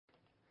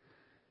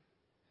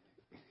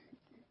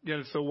Yeah,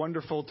 it's so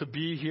wonderful to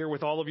be here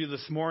with all of you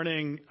this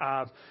morning.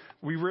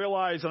 We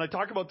realize, and I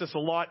talk about this a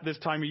lot this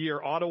time of year,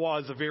 Ottawa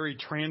is a very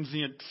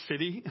transient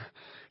city.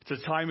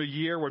 It's a time of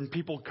year when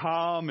people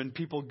come and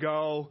people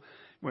go,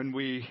 when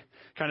we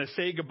kind of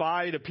say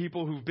goodbye to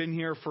people who've been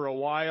here for a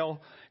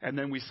while, and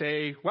then we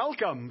say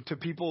welcome to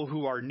people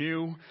who are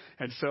new.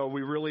 And so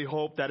we really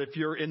hope that if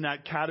you're in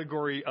that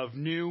category of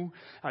new,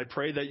 I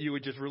pray that you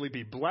would just really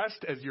be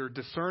blessed as you're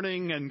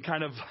discerning and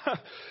kind of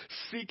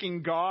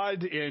seeking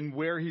God in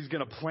where he's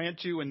going to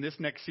plant you in this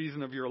next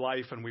season of your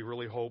life. And we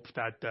really hope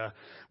that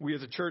we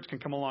as a church can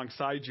come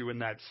alongside you in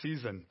that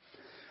season.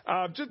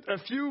 Just a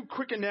few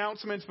quick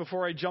announcements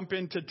before I jump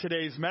into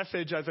today's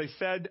message. As I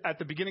said at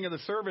the beginning of the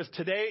service,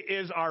 today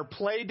is our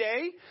play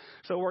day.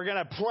 So we're going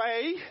to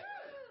play.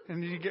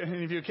 And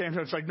if you came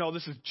to it's like, no,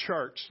 this is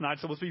church. It's not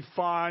supposed to be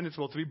fun. It's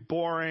supposed to be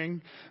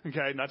boring.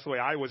 Okay. And that's the way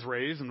I was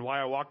raised and why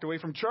I walked away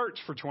from church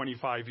for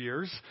 25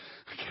 years.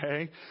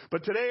 Okay.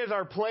 But today is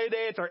our play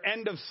day. It's our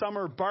end of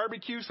summer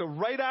barbecue. So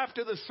right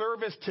after the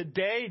service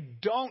today,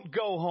 don't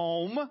go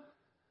home.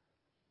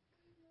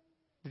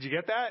 Did you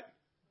get that?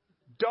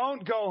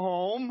 Don't go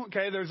home,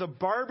 okay? There's a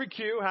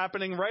barbecue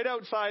happening right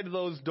outside of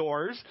those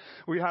doors.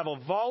 We have a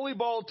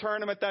volleyball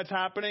tournament that's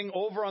happening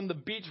over on the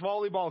beach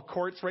volleyball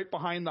courts right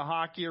behind the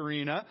hockey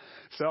arena.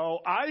 So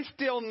I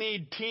still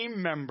need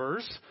team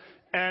members,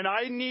 and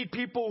I need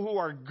people who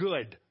are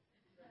good.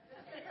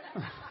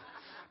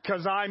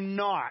 Because I'm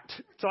not.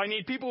 So I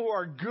need people who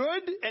are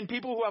good and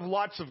people who have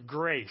lots of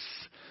grace.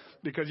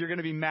 Because you're going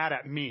to be mad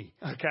at me,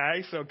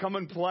 okay? So come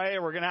and play.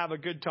 We're going to have a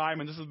good time.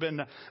 And this has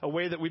been a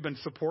way that we've been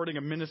supporting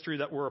a ministry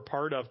that we're a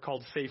part of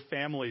called Safe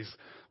Families,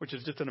 which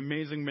is just an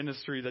amazing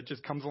ministry that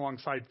just comes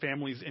alongside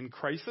families in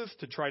crisis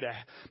to try to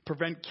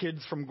prevent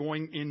kids from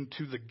going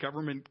into the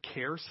government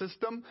care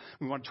system.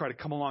 We want to try to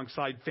come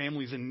alongside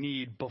families in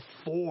need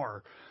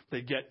before they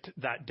get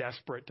that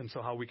desperate, and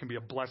so how we can be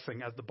a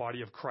blessing as the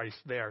body of Christ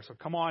there. So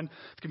come on,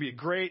 it's going to be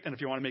great, and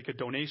if you want to make a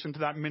donation to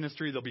that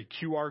ministry, there'll be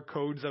QR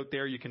codes out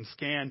there you can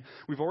scan.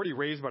 We've already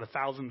raised about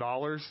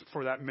 $1,000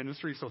 for that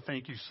ministry, so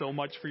thank you so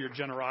much for your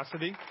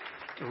generosity.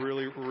 I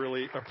really,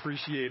 really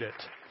appreciate it.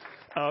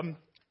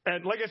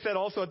 And like I said,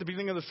 also at the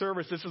beginning of the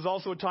service, this is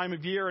also a time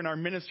of year in our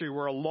ministry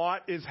where a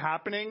lot is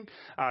happening.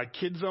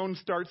 Kids Zone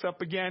starts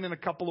up again in a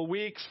couple of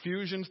weeks.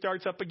 Fusion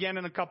starts up again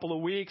in a couple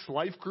of weeks.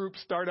 Life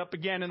groups start up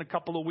again in a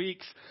couple of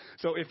weeks.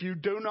 So if you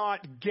do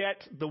not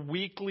get the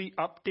weekly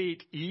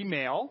update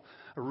email,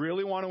 I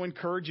really want to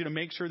encourage you to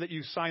make sure that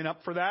you sign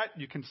up for that.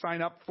 You can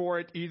sign up for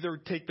it. Either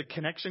take the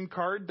connection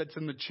card that's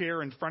in the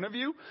chair in front of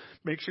you.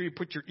 Make sure you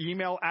put your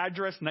email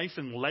address nice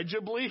and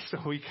legibly so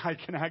I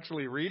can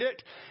actually read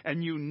it.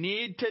 And you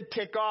need to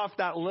tick off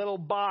that little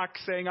box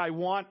saying, I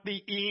want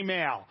the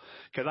email.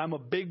 Because I'm a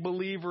big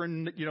believer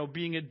in,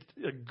 being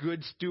a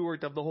good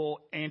steward of the whole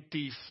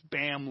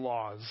anti-spam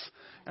laws.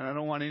 And I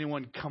don't want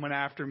anyone coming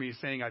after me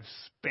saying I've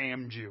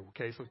spammed you.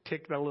 Okay, so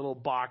tick that little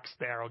box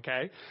there,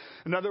 okay?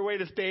 Another way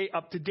to stay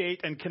up to date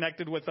and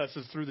connected with us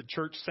is through the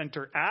Church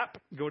Center app.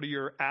 Go to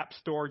your app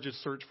store,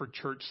 just search for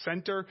Church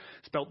Center,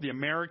 spelled the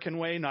American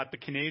way, not the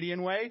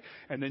Canadian way.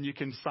 And then you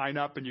can sign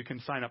up, and you can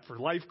sign up for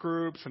life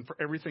groups and for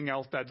everything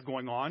else that's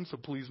going on. So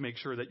please make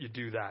sure that you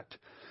do that.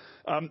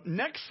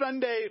 Next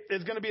Sunday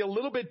is going to be a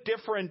little bit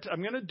different.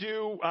 I'm going to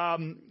do,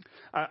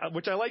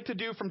 which I like to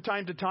do from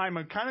time to time.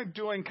 I'm kind of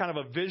doing kind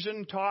of a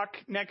vision talk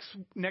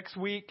next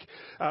week.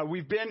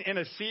 We've been in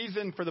a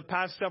season for the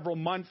past several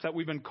months that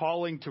we've been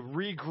calling to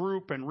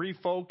regroup and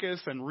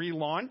refocus and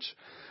relaunch.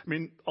 I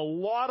mean, a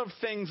lot of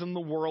things in the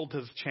world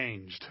has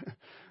changed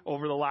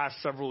over the last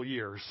several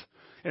years.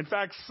 In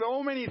fact,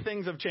 so many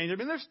things have changed. I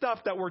mean, there's stuff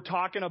that we're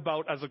talking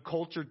about as a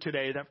culture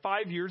today that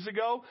 5 years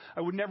ago,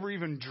 I would never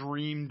even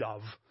dreamed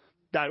of.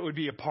 That it would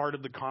be a part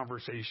of the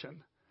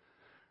conversation,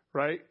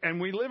 right? And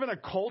we live in a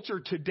culture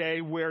today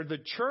where the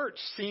church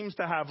seems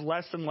to have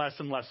less and less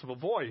and less of a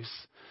voice.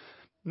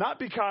 Not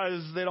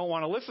because they don't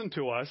want to listen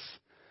to us,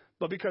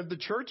 but because the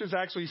church is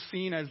actually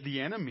seen as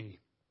the enemy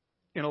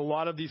in a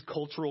lot of these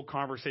cultural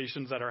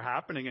conversations that are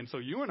happening. And so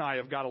you and I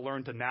have got to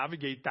learn to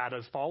navigate that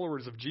as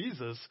followers of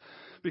Jesus,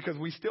 because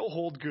we still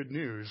hold good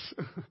news.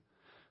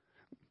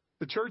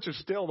 The church is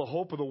still the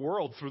hope of the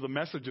world through the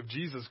message of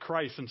Jesus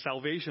Christ and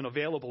salvation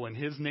available in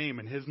his name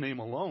and his name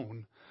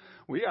alone.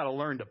 We got to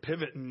learn to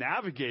pivot and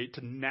navigate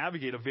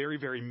a very,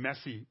 very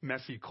messy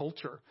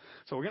culture.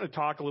 So we're going to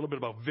talk a little bit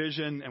about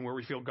vision and where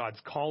we feel God's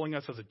calling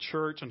us as a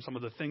church and some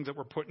of the things that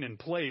we're putting in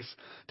place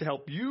to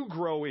help you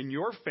grow in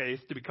your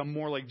faith to become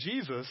more like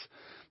Jesus,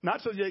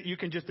 not so that you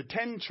can just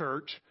attend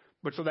church,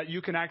 but so that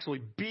you can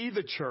actually be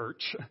the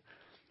church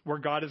where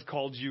God has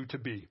called you to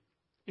be.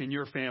 In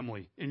your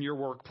family, in your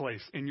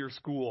workplace, in your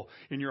school,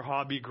 in your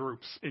hobby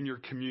groups, in your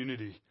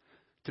community,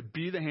 to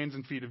be the hands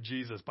and feet of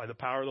Jesus by the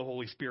power of the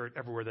Holy Spirit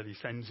everywhere that he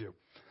sends you.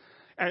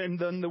 And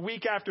then the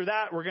week after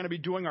that, we're going to be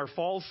doing our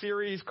fall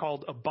series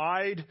called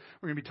Abide.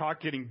 We're going to be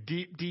getting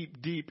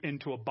deep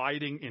into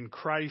abiding in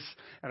Christ.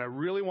 And I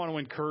really want to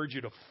encourage you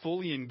to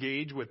fully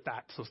engage with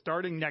that. So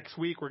starting next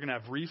week, we're going to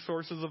have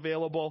resources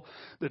available.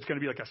 That's going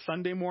to be like a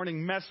Sunday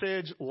morning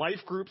message.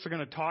 Life groups are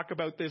going to talk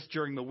about this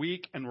during the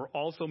week. And we're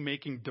also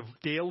making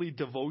daily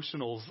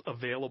devotionals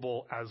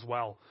available as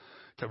well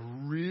to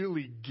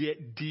really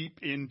get deep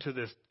into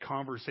this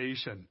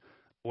conversation.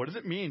 What does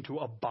it mean to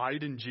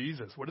abide in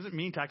Jesus? What does it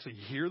mean to actually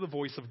hear the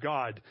voice of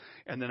God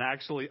and then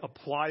actually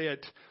apply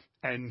it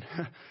and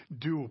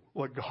do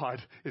what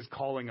God is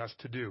calling us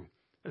to do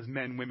as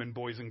men, women,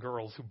 boys, and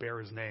girls who bear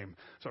his name?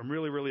 So I'm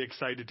really, really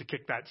excited to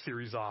kick that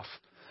series off.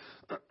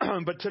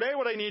 But today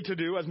what I need to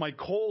do, as my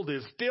cold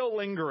is still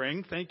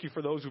lingering, thank you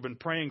for those who've been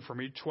praying for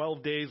me,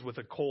 12 days with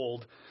a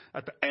cold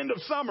at the end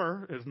of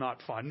summer is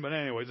not fun, but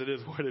anyways, it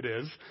is what it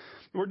is.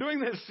 We're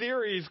doing this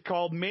series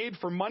called Made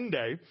for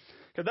Monday,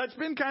 because that's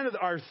been kind of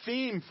our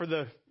theme for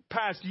the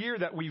past year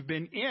that we've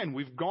been in.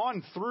 We've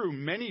gone through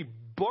many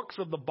books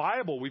of the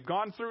Bible. We've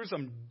gone through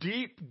some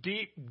deep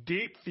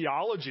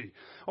theology.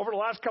 Over the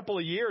last couple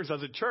of years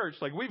as a church,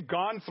 we've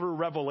gone through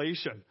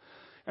Revelation.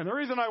 And the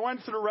reason I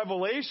went through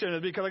Revelation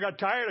is because I got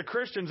tired of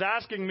Christians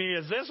asking me,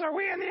 are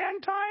we in the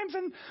end times?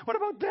 And what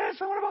about this?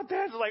 And what about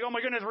this? It's like, oh my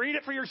goodness, read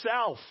it for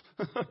yourself.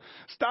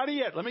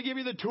 Study it. Let me give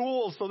you the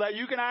tools so that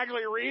you can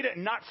actually read it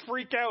and not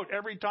freak out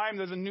every time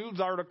there's a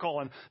news article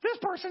and this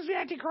person's the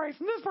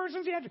Antichrist and this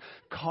person's the Antichrist.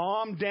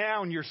 Calm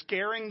down. You're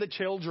scaring the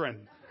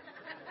children.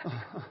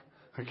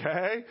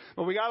 Okay?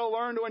 But we got to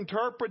learn to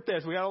interpret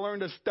this. We got to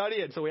learn to study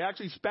it. So we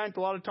actually spent a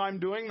lot of time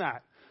doing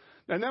that.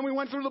 And then we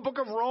went through the book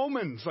of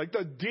Romans, like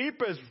the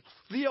deepest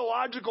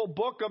theological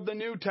book of the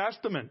New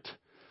Testament.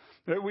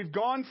 We've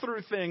gone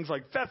through things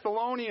like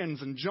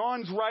Thessalonians and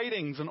John's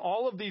writings and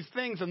all of these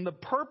things. And the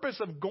purpose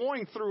of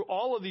going through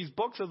all of these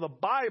books of the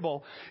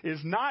Bible is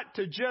not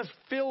to just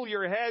fill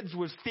your heads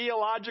with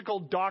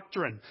theological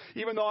doctrine,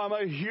 even though I'm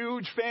a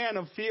huge fan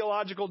of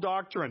theological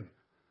doctrine.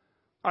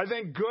 I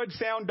think good,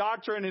 sound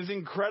doctrine is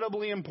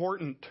incredibly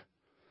important.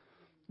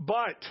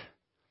 But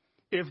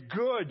if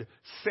good,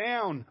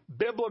 sound,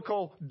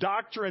 biblical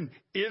doctrine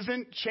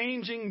isn't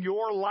changing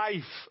your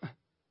life,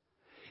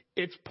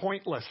 it's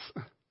pointless.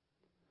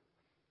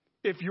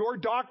 If your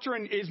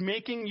doctrine is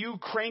making you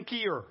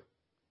crankier,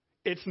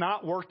 it's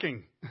not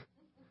working.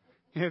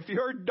 If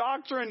your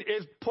doctrine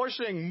is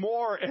pushing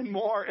more and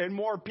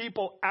more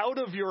people out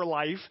of your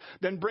life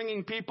than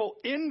bringing people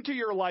into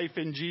your life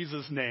in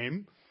Jesus'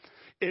 name,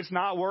 it's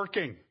not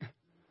working.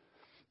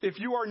 If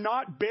you are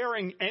not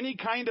bearing any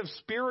kind of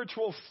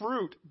spiritual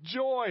fruit,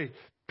 joy,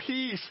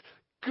 peace,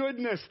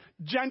 goodness,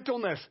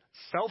 gentleness,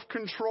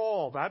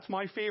 self-control, that's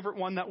my favorite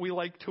one that we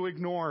like to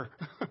ignore.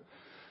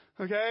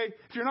 Okay?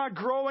 If you're not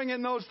growing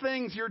in those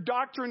things, your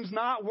doctrine's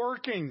not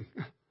working.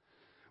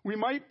 We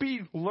might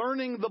be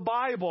learning the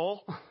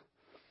Bible,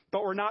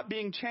 but we're not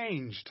being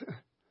changed.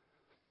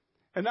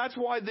 And that's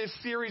why this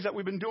series that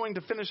we've been doing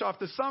to finish off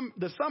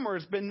the summer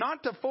has been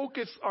not to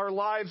focus our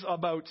lives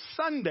about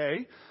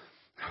Sunday,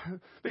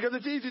 because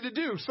it's easy to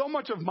do. So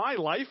much of my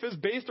life is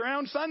based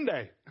around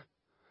Sunday.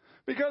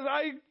 Because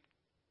I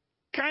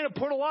kind of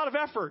put a lot of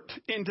effort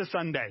into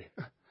Sunday.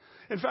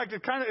 In fact,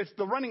 it's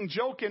the running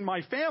joke in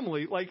my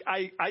family.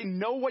 I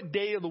know what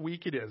day of the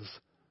week it is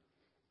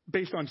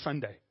based on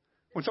Sunday.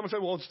 When someone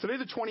said, well, it's today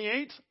the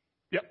 28th.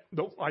 Yep,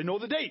 no, I know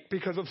the date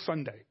because of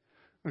Sunday.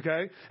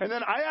 Okay? And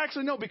then I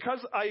actually know,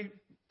 because I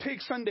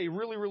take Sunday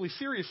really, really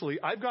seriously,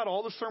 I've got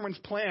all the sermons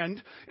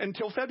planned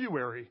until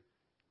February.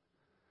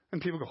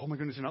 And people go, oh my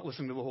goodness, you're not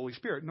listening to the Holy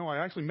Spirit. No, I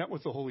actually met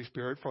with the Holy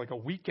Spirit for a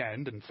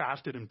weekend and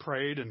fasted and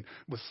prayed and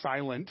was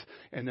silent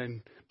and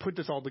then put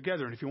this all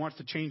together. And if he wants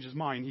to change his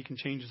mind, he can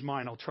change his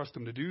mind. I'll trust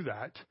him to do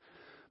that.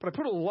 But I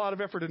put a lot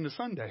of effort into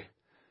Sunday.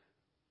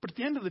 But at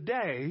the end of the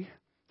day,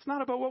 it's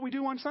not about what we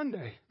do on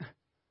Sunday.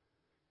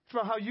 It's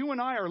about how you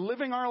and I are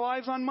living our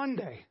lives on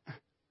Monday.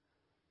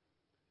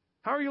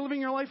 How are you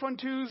living your life on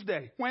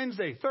Tuesday,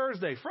 Wednesday,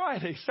 Thursday,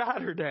 Friday,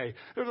 Saturday?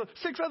 There's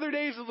 6 other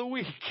days of the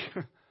week.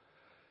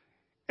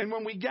 And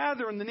when we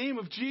gather in the name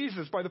of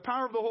Jesus by the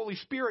power of the Holy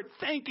Spirit,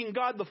 thanking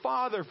God the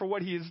Father for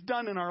what he has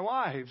done in our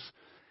lives,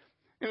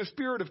 in a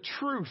spirit of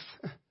truth,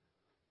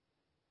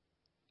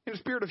 in a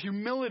spirit of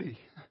humility,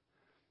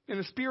 in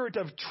a spirit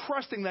of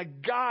trusting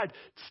that God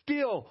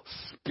still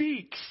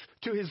speaks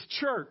to his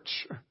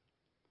church,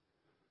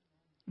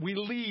 we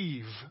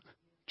leave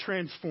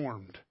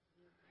transformed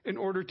in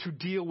order to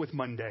deal with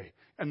Monday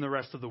and the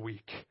rest of the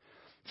week.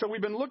 So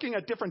we've been looking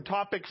at different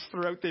topics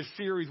throughout this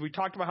series. We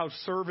talked about how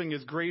serving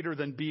is greater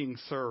than being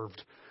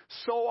served.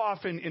 So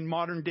often in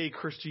modern day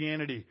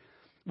Christianity,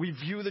 we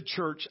view the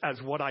church as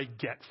what I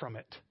get from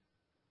it.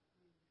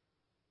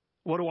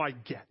 What do I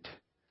get?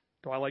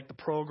 Do I like the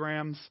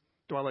programs?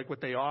 Do I like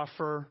what they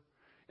offer?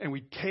 And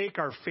we take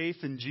our faith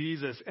in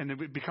Jesus and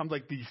it becomes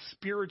like these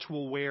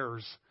spiritual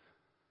wares.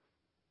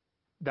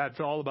 That's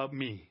all about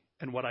me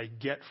and what I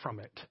get from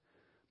it.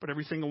 But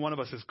every single one of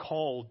us is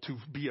called to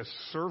be a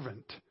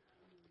servant,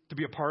 to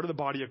be a part of the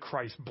body of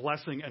Christ,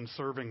 blessing and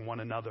serving one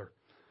another.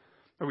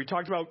 Or we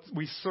talked about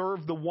we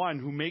serve the one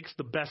who makes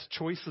the best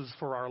choices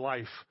for our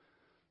life.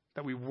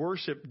 That we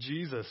worship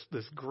Jesus,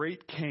 this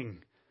great King.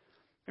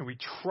 And we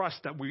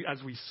trust that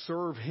as we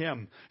serve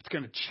him, it's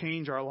going to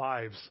change our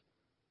lives.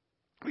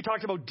 We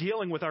talked about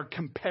dealing with our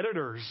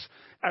competitors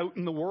out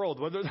in the world,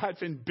 whether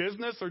that's in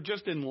business or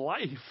just in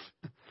life.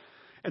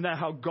 And that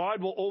how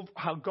God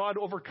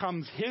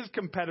overcomes his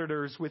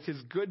competitors with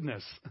his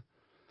goodness.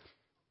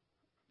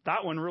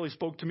 That one really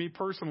spoke to me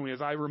personally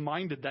as I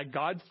reminded that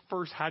God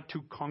first had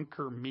to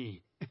conquer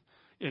me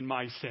in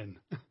my sin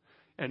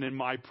and in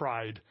my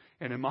pride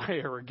and in my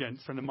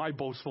arrogance and in my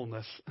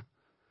boastfulness.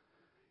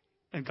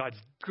 And God's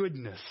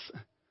goodness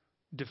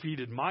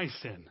defeated my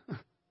sin.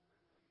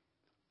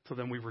 So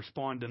then we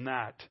respond in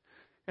that.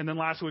 And then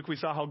last week we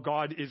saw how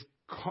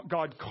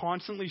God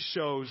constantly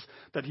shows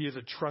that he is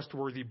a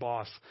trustworthy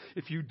boss.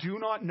 If you do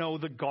not know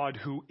the God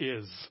who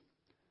is,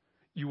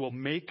 you will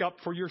make up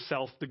for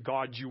yourself the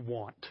God you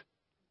want.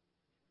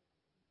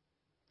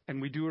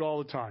 And we do it all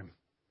the time.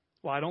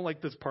 Well, I don't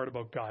like this part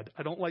about God.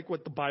 I don't like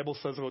what the Bible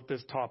says about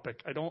this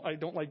topic. I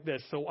don't like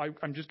this. So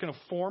I'm just going to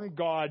form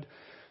God.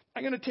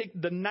 I'm going to take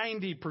the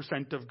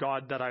 90% of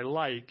God that I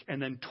like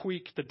and then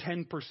tweak the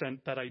 10%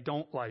 that I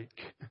don't like.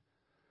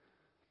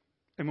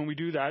 And when we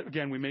do that,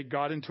 again, we make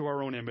God into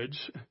our own image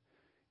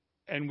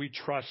and we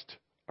trust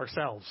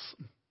ourselves.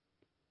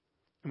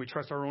 And we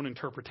trust our own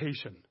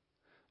interpretation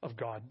of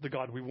God, the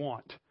God we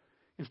want,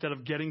 instead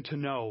of getting to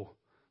know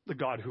the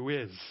God who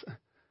is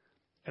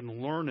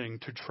and learning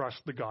to trust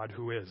the God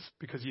who is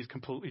because he's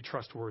completely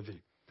trustworthy.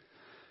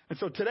 And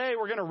so today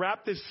we're going to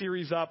wrap this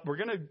series up. We're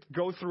going to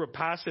go through a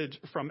passage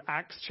from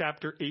Acts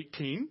chapter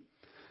 18.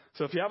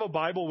 So if you have a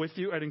Bible with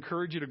you, I'd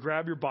encourage you to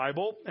grab your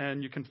Bible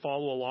and you can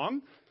follow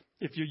along.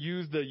 If you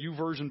use the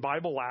YouVersion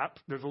Bible app,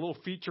 there's a little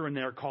feature in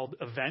there called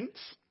Events.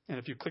 And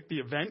if you click the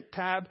Event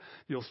tab,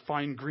 you'll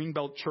find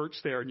Greenbelt Church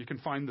there, and you can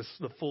find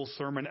the full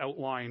sermon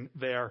outline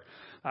there.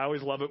 I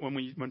always love it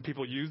when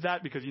people use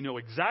that because you know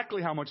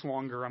exactly how much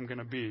longer I'm going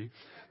to be.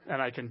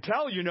 And I can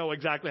tell you know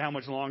exactly how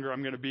much longer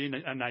I'm going to be.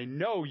 And I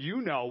know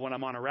you know when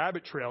I'm on a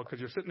rabbit trail because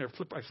you're sitting there,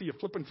 I see you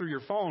flipping through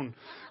your phone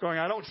going,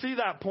 I don't see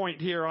that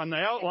point here on the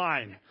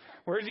outline.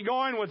 Where's he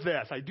going with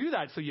this? I do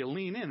that so you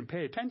lean in and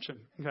pay attention,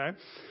 okay?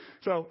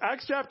 So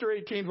Acts chapter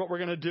 18 is what we're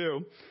going to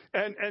do.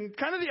 And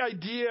kind of the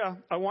idea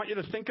I want you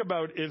to think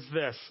about is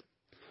this.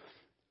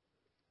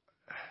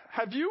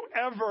 Have you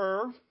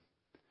ever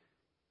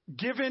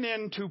given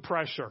in to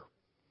pressure?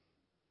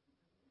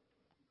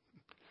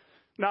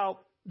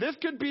 Now, this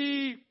could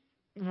be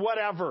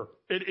whatever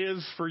it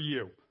is for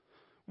you.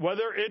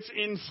 Whether it's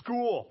in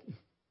school,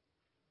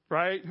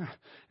 right?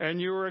 And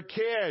you were a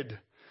kid.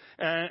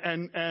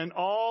 And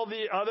all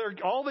the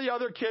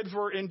other kids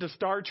were into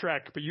Star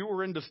Trek, but you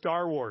were into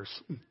Star Wars.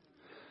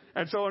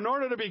 And so in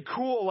order to be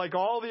cool like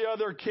all the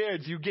other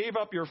kids, you gave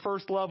up your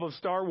first love of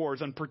Star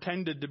Wars and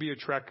pretended to be a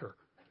Trekker.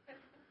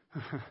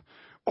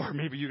 Or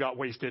maybe you got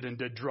wasted and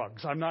did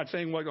drugs. I'm not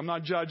saying I'm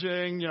not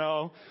judging,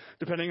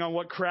 depending on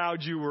what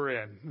crowd you were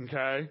in,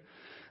 okay?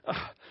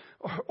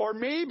 Or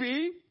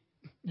maybe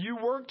you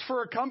worked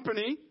for a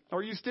company,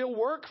 or you still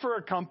work for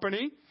a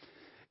company,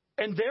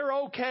 and they're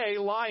okay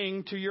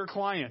lying to your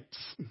clients.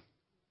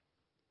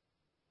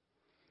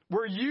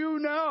 Where you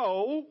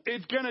know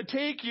it's going to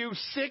take you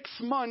 6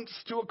 months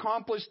to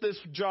accomplish this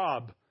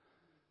job.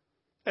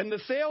 And the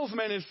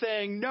salesman is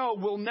saying, no,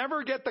 we'll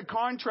never get the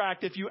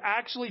contract if you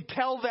actually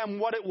tell them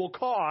what it will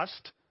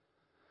cost.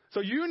 So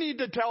you need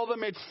to tell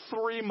them it's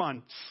 3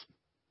 months.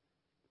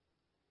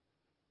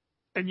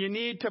 And you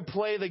need to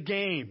play the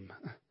game.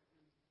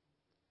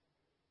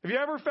 Have you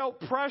ever felt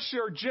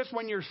pressure just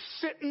when you're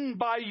sitting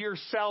by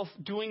yourself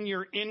doing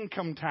your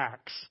income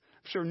tax?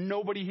 I'm sure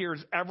nobody here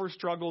has ever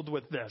struggled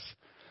with this.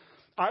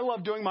 I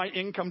love doing my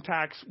income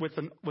tax with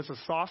a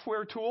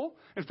software tool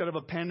instead of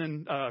a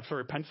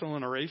pencil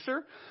and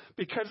eraser,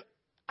 because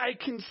I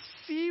can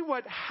see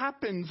what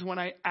happens when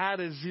I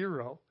add a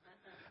zero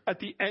at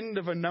the end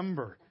of a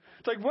number.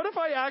 It's like, what if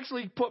I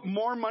actually put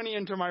more money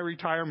into my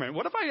retirement?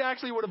 What if I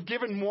actually would have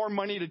given more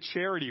money to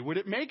charity? Would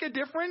it make a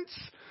difference?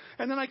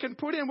 And then I can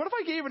put in, what if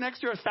I gave an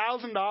extra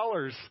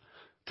 $1,000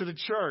 to the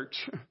church?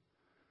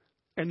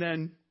 And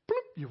then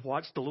bloop, you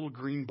watch the little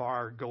green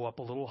bar go up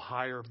a little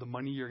higher of the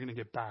money you're going to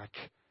get back.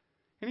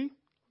 Any?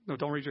 No,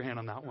 don't raise your hand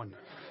on that one.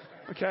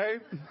 Okay?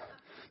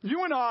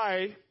 You and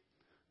I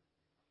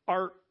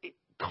are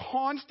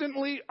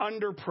constantly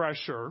under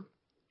pressure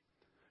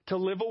to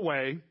live a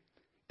way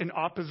in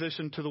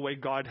opposition to the way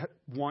God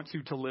wants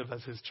you to live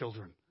as his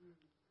children.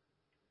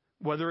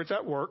 Whether it's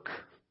at work.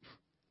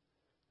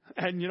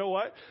 And you know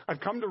what? I've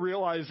come to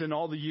realize in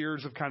all the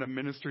years of kind of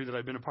ministry that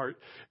I've been a part,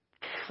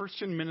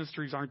 Christian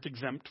ministries aren't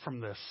exempt from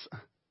this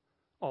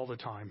all the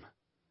time.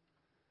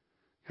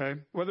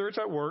 Okay? Whether it's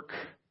at work,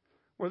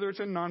 whether it's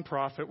in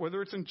nonprofit,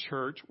 whether it's in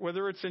church,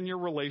 whether it's in your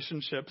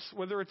relationships,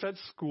 whether it's at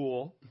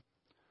school,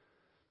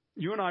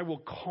 you and I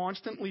will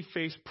constantly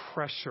face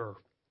pressure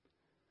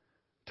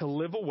to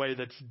live a way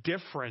that's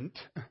different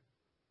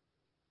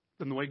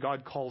than the way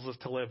God calls us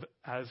to live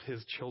as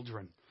his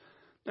children.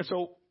 And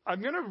so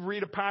I'm going to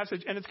read a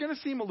passage, and it's going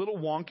to seem a little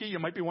wonky. You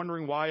might be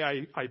wondering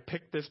why I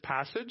picked this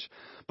passage.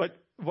 But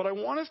what I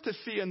want us to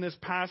see in this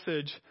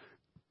passage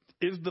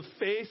is the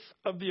faith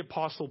of the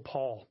Apostle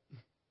Paul.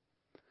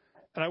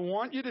 And I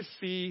want you to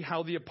see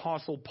how the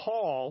Apostle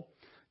Paul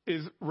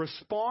is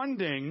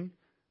responding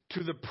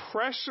to the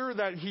pressure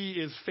that he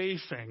is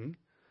facing,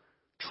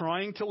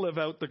 trying to live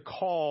out the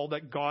call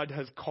that God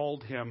has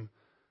called him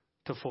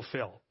to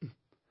fulfill.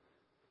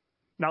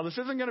 Now, this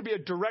isn't going to be a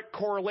direct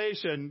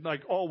correlation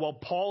like, oh, well,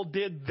 Paul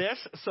did this,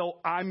 so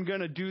I'm going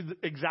to do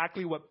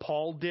exactly what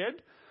Paul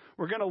did.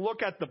 We're going to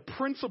look at the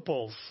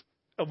principles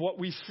of what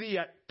we see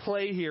at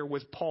play here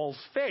with Paul's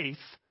faith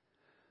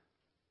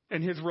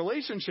and his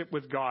relationship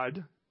with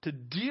God to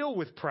deal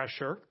with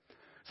pressure,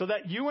 so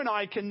that you and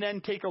I can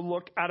then take a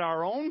look at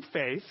our own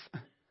faith,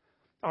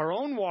 our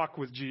own walk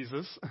with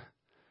Jesus,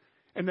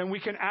 and then we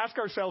can ask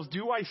ourselves,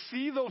 do I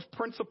see those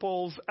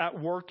principles at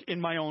work in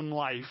my own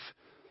life?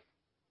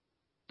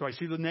 Do I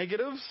see the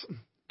negatives?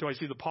 Do I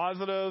see the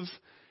positives?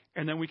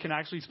 And then we can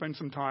actually spend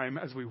some time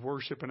as we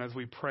worship and as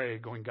we pray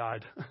going,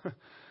 God,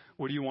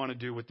 what do you want to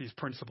do with these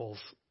principles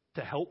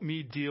to help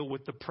me deal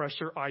with the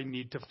pressure I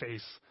need to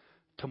face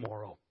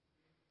tomorrow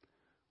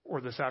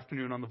or this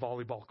afternoon on the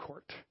volleyball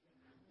court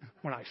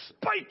when I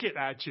spike it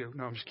at you?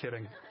 No, I'm just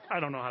kidding. I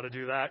don't know how to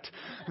do that.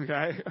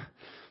 Okay.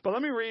 But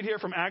let me read here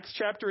from Acts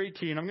chapter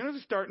 18. I'm going to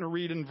start and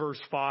read in verse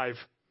 5.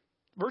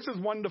 Verses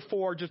 1 to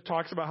 4 just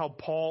talks about how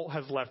Paul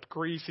has left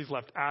Greece, he's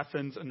left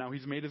Athens, and now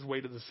he's made his way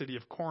to the city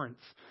of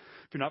Corinth.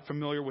 If you're not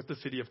familiar with the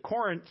city of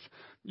Corinth,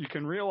 you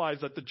can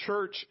realize that the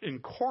church in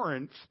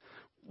Corinth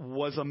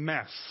was a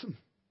mess.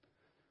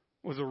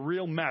 Was a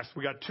real mess.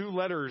 We got 2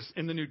 letters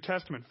in the New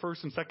Testament,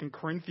 1st and 2nd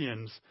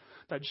Corinthians,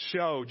 that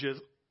show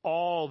just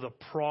all the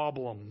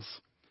problems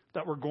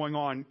that were going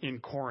on in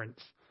Corinth.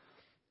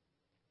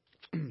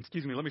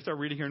 Excuse me, let me start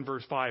reading here in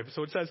verse 5.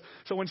 So it says,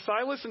 so when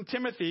Silas and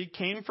Timothy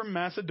came from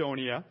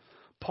Macedonia,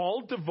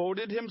 Paul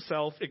devoted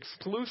himself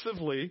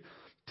exclusively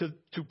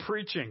to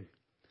preaching,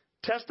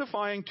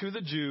 testifying to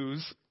the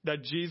Jews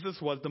that Jesus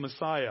was the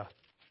Messiah.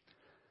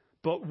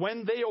 But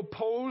when they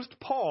opposed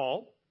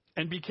Paul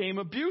and became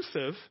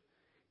abusive,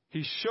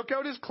 he shook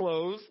out his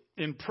clothes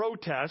in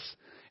protest,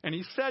 and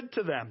he said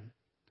to them,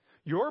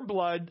 your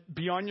blood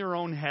be on your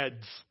own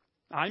heads.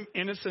 I'm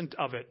innocent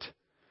of it.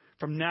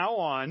 From now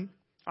on,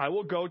 I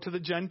will go to the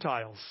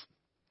Gentiles.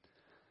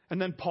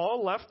 And then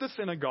Paul left the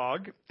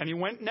synagogue, and he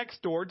went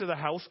next door to the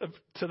house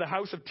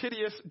of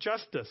Titius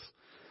Justus,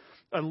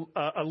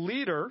 a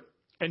leader,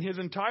 and his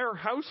entire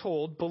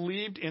household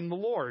believed in the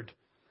Lord.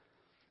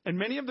 And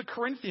many of the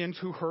Corinthians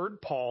who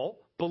heard Paul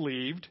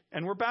believed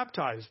and were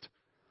baptized.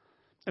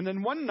 And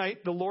then one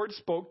night the Lord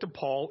spoke to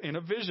Paul in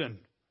a vision.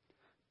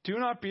 Do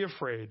not be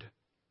afraid.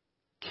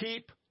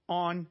 Keep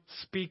on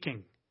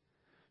speaking.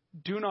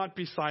 Do not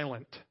be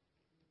silent.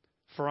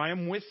 For I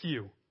am with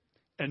you,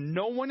 and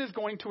no one is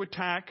going to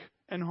attack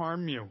and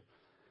harm you,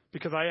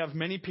 because I have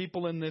many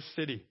people in this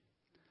city.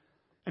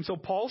 And so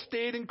Paul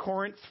stayed in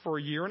Corinth for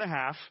 1.5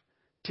 years,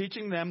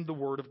 teaching them the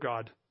word of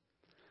God.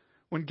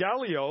 When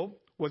Gallio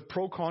was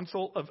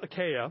proconsul of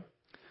Achaia,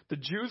 the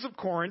Jews of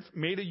Corinth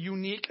made a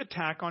unique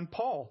attack on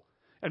Paul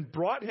and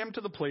brought him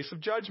to the place of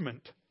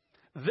judgment.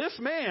 This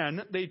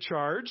man, they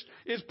charged,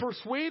 is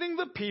persuading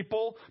the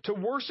people to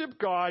worship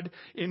God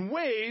in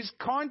ways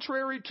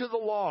contrary to the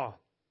law.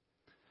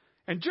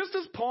 And just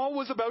as Paul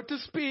was about to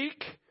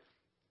speak,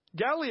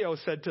 Gallio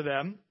said to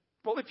them,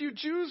 well, if you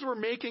Jews were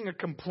making a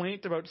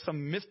complaint about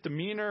some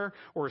misdemeanor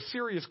or a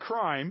serious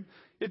crime,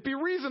 it'd be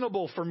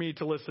reasonable for me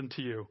to listen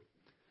to you.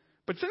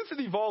 But since it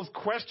involves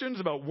questions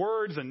about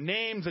words and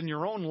names and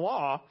your own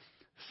law,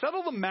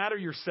 settle the matter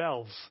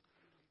yourselves.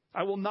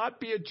 I will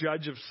not be a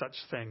judge of such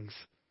things.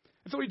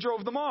 And so he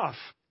drove them off.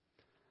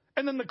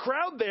 And then the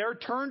crowd there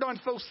turned on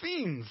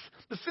Sosthenes,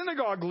 the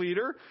synagogue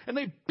leader, and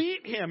they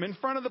beat him in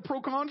front of the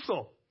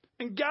proconsul.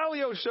 And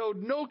Gallio showed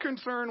no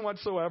concern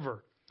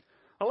whatsoever.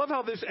 I love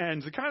how this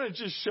ends. It kind of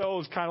just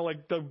shows kind of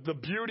like the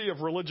beauty of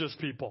religious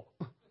people.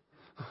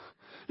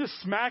 Just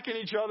smacking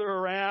each other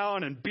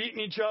around and beating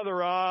each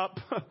other up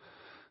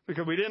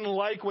because we didn't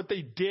like what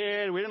they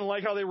did. We didn't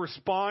like how they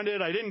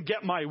responded. I didn't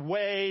get my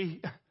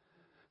way.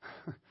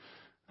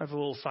 That's a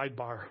little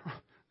sidebar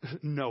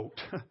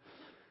note.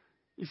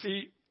 You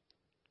see,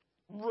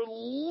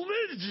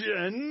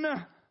 religion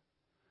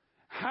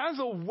has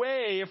a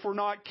way, if we're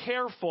not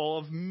careful,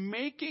 of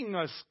making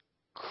us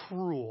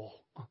cruel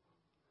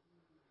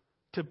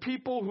to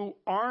people who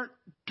aren't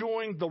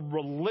doing the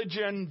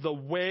religion the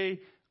way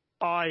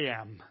I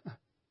am.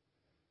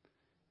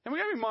 And we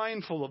got to be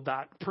mindful of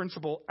that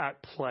principle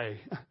at play.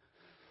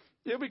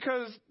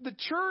 Because the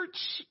church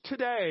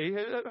today,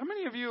 how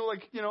many of you,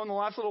 in the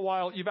last little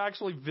while, you've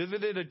actually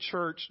visited a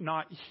church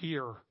not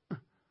here?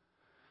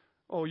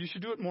 Oh, you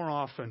should do it more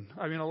often.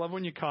 I mean, I love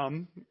when you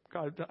come.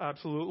 God,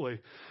 absolutely.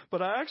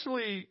 But I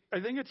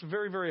think it's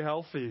very, very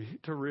healthy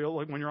to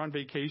when you're on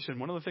vacation.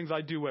 One of the things I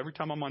do every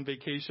time I'm on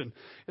vacation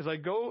is I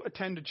go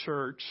attend a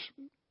church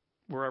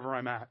wherever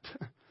I'm at.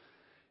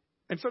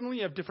 And suddenly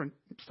you have different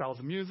styles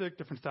of music,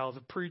 different styles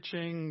of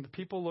preaching. The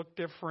people look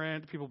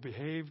different. People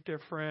behave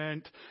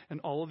different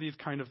and all of these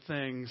kind of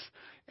things.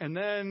 And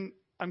then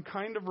I'm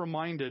kind of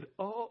reminded,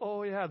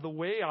 oh yeah, the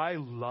way I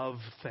love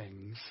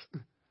things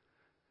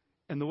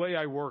and the way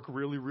I work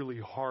really, really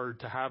hard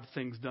to have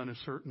things done a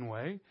certain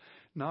way,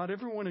 not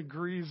everyone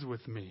agrees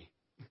with me.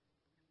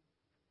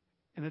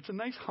 And it's a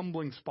nice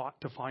humbling spot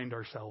to find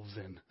ourselves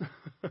in,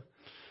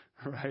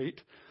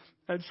 right?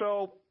 And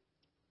so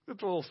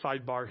it's a little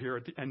sidebar here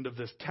at the end of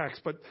this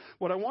text, but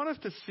what I want us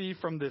to see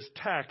from this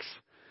text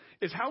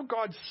is how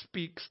God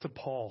speaks to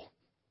Paul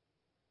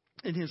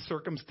in his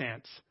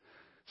circumstance.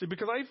 See,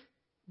 because I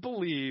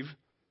believe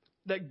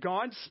that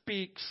God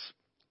speaks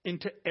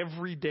into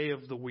every day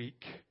of the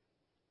week.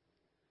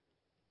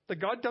 That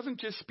God doesn't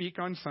just speak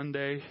on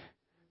Sunday,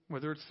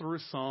 whether it's through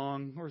a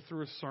song or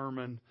through a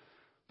sermon,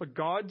 but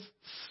God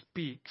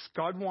speaks.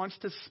 God wants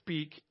to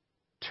speak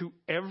to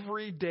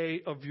every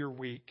day of your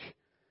week.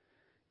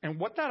 And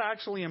what that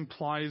actually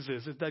implies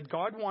is that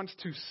God wants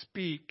to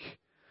speak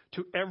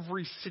to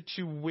every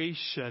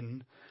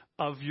situation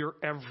of your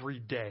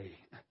everyday.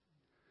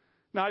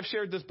 Now, I've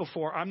shared this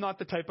before. I'm not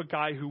the type of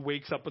guy who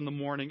wakes up in the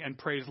morning and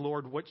prays,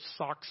 Lord, which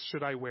socks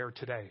should I wear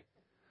today?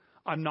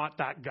 I'm not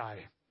that guy.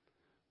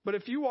 But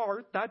if you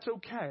are, that's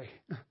okay.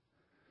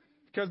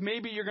 Because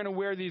maybe you're going to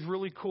wear these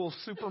really cool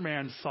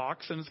Superman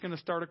socks and it's going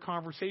to start a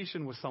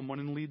conversation with someone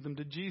and lead them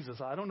to Jesus.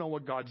 I don't know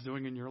what God's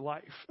doing in your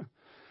life.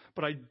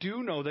 But I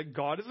do know that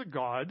God is a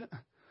God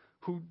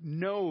who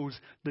knows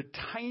the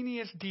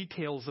tiniest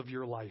details of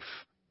your life.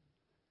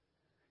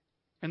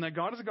 And that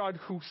God is a God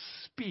who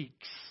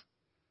speaks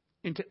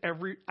into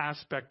every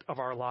aspect of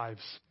our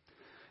lives.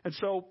 And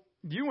so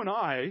you and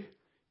I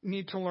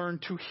need to learn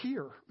to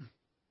hear.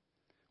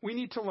 We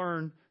need to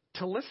learn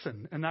to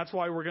listen. And that's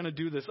why we're going to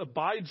do this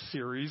Abide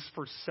series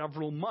for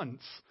several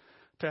months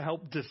to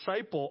help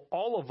disciple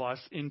all of us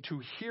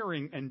into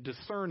hearing and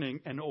discerning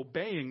and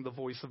obeying the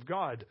voice of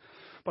God.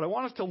 But I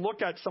want us to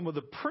look at some of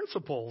the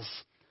principles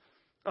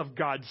of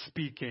God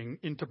speaking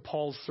into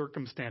Paul's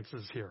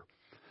circumstances here.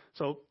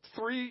 So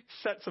 3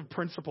 sets of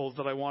principles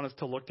that I want us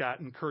to look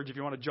at. Encourage if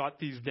you want to jot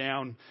these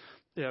down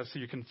so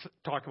you can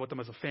talk about them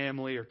as a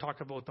family or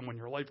talk about them when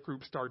your life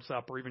group starts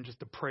up or even just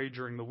to pray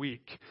during the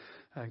week.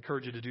 I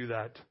encourage you to do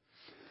that.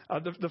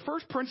 The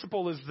first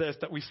principle is this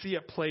that we see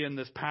at play in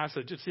this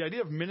passage. It's the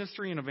idea of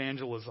ministry and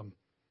evangelism.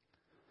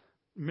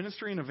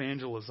 Ministry and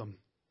evangelism.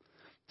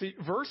 The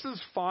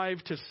verses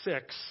 5 to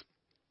 6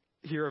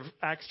 here of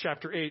Acts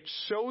chapter 8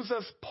 shows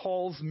us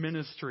Paul's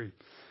ministry.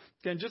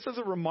 Again, just as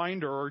a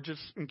reminder, or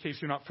just in case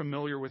you're not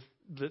familiar with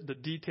the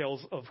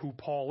details of who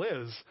Paul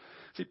is.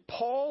 See,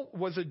 Paul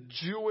was a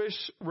Jewish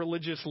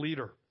religious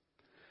leader.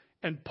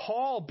 And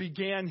Paul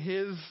began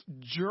his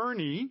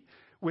journey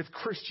with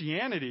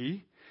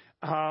Christianity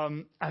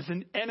as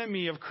an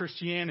enemy of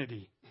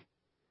Christianity.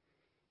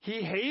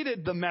 He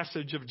hated the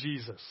message of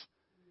Jesus.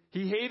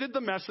 He hated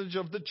the message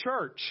of the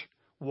church.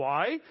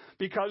 Why?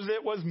 Because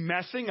it was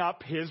messing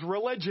up his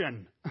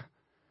religion.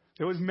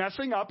 It was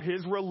messing up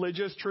his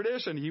religious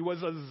tradition. He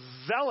was a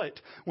zealot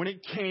when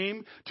it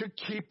came to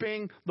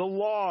keeping the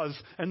laws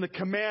and the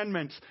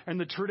commandments and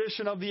the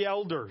tradition of the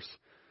elders.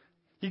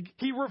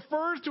 He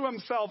refers to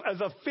himself as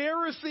a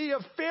Pharisee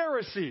of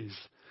Pharisees.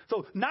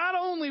 So not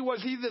only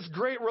was he this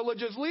great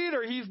religious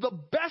leader, he's the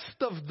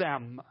best of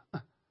them.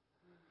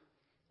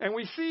 And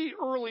we see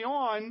early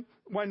on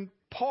when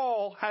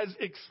Paul has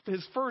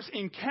his first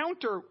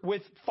encounter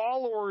with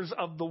followers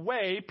of the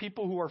way,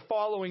 people who are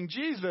following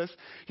Jesus,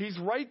 he's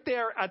right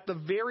there at the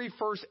very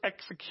first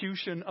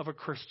execution of a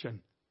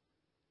Christian.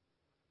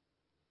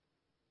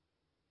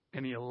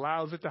 And he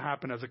allows it to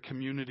happen as a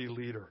community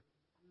leader.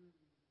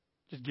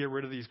 Just get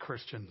rid of these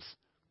Christians.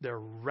 They're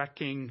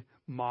wrecking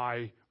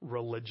my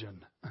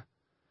religion.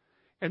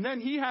 And then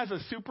he has a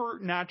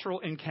supernatural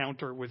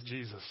encounter with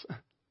Jesus.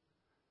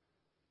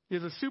 He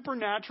has a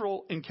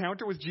supernatural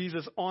encounter with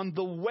Jesus on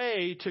the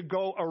way to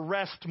go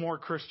arrest more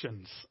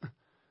Christians.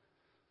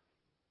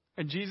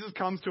 And Jesus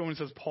comes to him and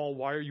says, Paul,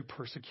 why are you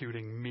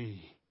persecuting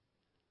me?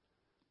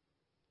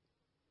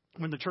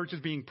 When the church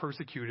is being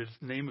persecuted,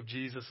 the name of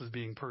Jesus is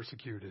being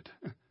persecuted.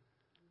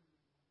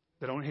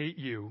 They don't hate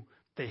you,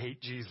 they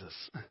hate Jesus.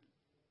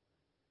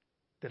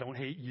 They don't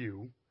hate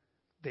you,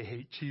 they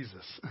hate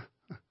Jesus.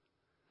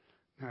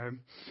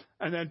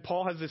 And then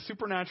Paul has this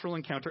supernatural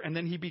encounter, and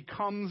then he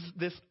becomes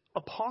this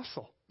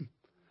apostle.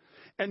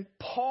 And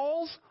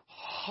Paul's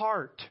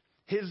heart,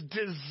 his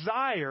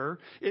desire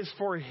is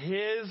for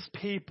his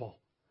people,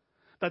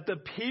 that the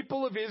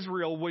people of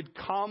Israel would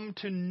come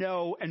to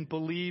know and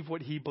believe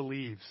what he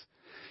believes.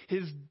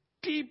 His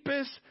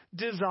deepest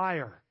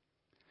desire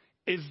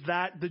is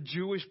that the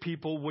Jewish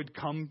people would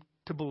come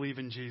to believe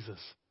in Jesus.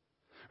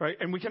 Right?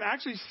 And we can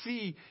actually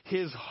see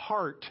his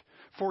heart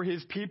for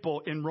his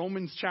people in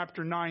Romans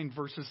chapter 9,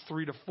 verses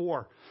 3 to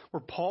 4,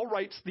 where Paul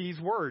writes these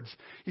words.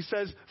 He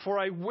says, For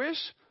I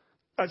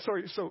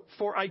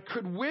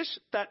could wish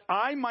that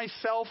I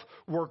myself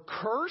were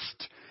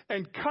cursed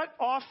and cut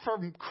off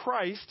from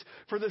Christ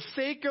for the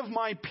sake of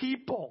my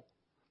people,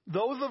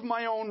 those of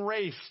my own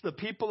race, the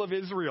people of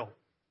Israel.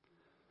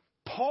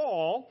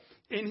 Paul,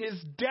 in his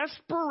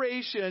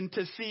desperation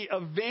to see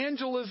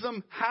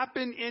evangelism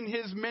happen in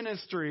his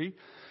ministry,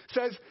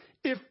 says,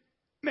 if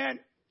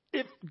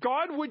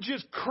God would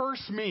just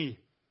curse me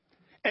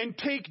and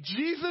take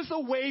Jesus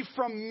away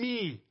from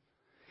me,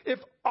 if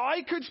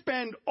I could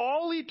spend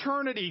all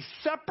eternity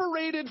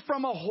separated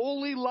from a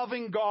holy,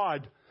 loving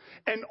God,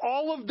 and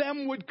all of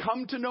them would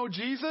come to know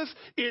Jesus,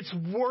 it's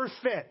worth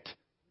it.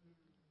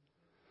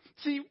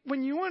 See,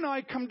 when you and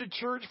I come to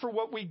church for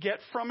what we get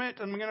from it,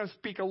 and I'm going to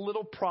speak a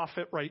little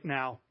prophet right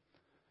now,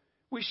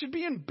 we should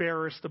be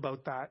embarrassed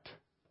about that.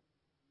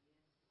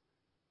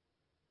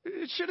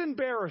 It should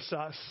embarrass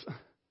us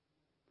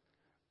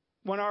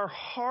when our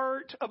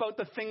heart about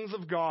the things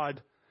of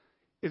God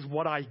is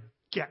what I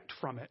get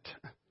from it.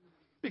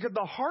 Because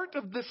the heart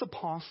of this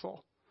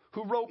apostle,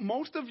 who wrote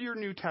most of your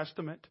New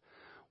Testament,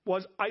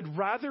 was, I'd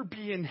rather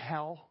be in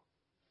hell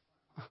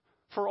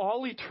for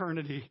all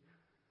eternity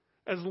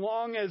as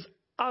long as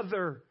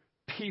other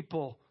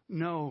people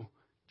know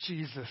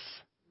Jesus.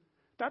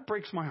 That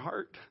breaks my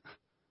heart.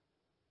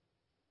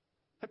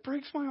 That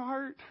breaks my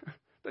heart.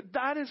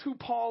 That is who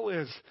Paul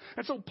is.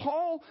 And so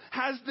Paul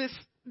has this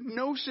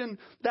notion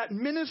that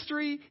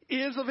ministry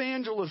is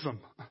evangelism.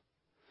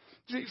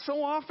 See,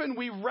 so often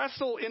we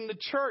wrestle in the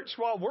church,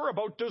 well, we're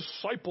about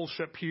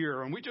discipleship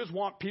here, and we just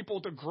want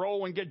people to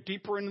grow and get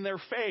deeper into their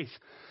faith.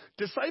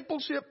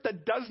 Discipleship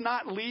that does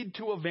not lead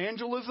to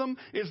evangelism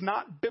is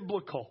not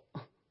biblical.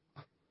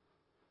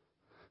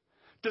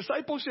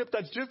 Discipleship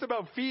that's just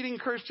about feeding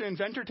Christians,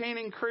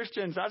 entertaining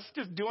Christians, that's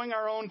just doing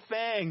our own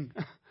thing.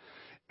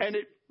 And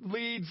it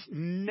leads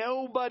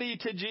nobody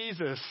to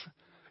Jesus,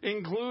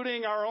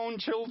 including our own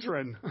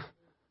children.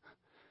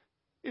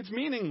 It's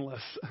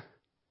meaningless.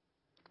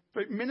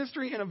 Right?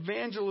 Ministry and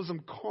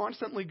evangelism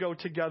constantly go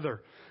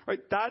together. Right?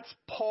 That's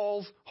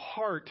Paul's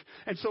heart.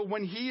 And so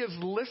when he is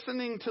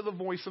listening to the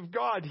voice of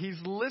God, he's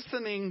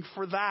listening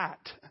for that.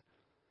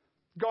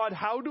 God,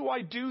 how do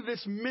I do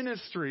this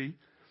ministry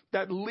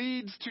that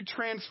leads to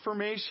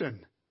transformation?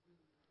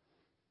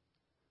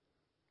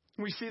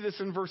 We see this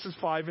in verses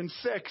 5 and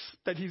 6,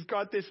 that he's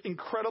got this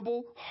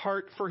incredible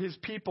heart for his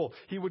people.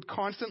 He would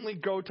constantly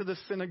go to the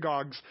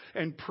synagogues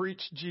and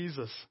preach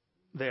Jesus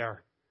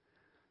there.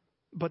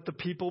 But the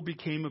people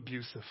became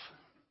abusive.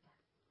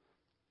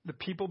 The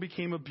people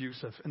became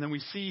abusive. And then we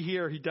see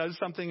here, he does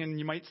something, and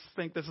you might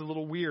think this is a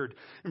little weird.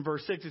 In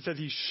verse 6, it says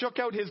he shook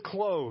out his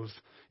clothes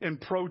in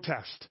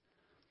protest.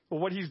 Well,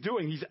 what he's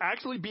doing, he's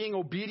actually being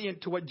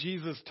obedient to what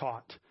Jesus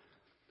taught.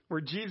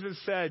 Where Jesus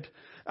said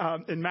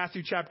in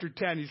Matthew chapter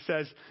 10, he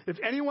says, if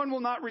anyone will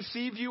not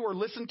receive you or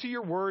listen to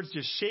your words,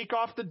 just shake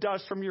off the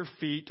dust from your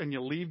feet and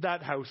you leave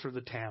that house or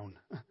the town.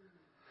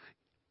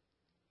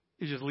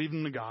 You just leave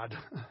them to God.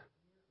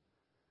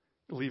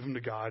 Leave them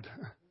to God.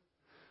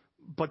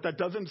 But that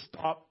doesn't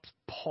stop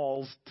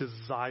Paul's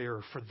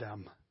desire for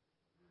them.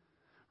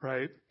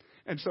 Right?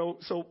 And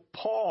so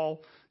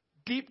Paul,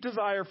 deep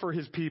desire for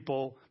his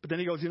people, but then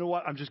he goes, you know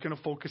what? I'm just going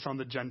to focus on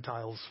the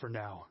Gentiles for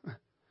now.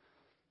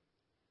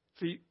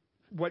 See,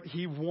 what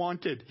he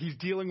wanted, he's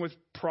dealing with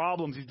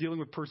problems. He's dealing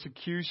with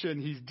persecution.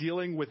 He's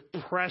dealing with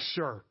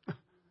pressure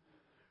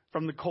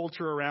from the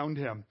culture around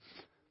him.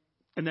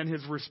 And then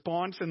his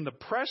response in the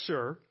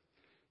pressure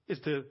is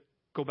to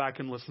go back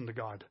and listen to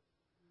God.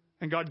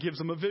 And God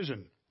gives him a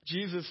vision.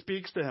 Jesus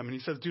speaks to him and he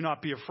says, do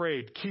not be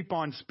afraid. Keep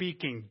on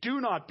speaking. Do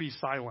not be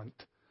silent.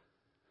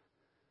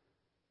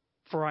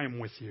 For I am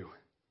with you.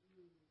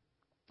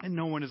 And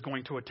no one is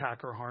going to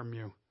attack or harm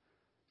you.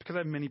 Because I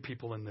have many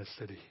people in this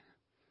city.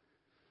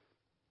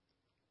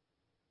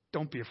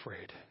 Don't be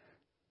afraid.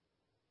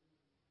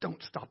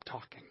 Don't stop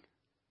talking.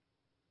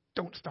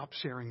 Don't stop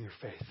sharing your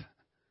faith.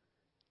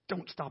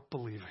 Don't stop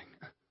believing.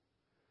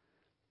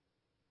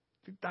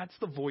 That's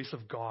the voice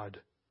of God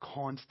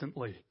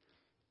constantly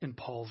in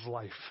Paul's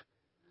life.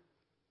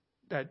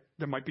 That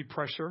there might be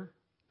pressure.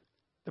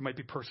 There might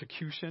be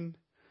persecution.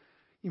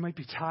 You might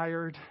be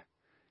tired.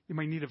 You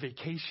might need a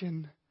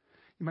vacation.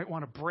 You might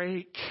want a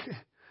break.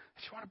 I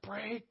just want a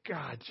break.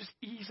 God, just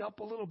ease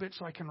up a little bit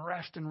so I can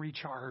rest and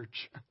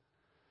recharge.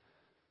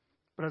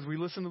 But as we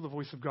listen to the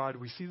voice of God,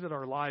 we see that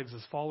our lives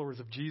as followers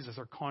of Jesus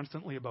are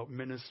constantly about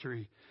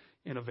ministry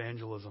and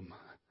evangelism.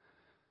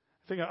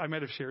 I think I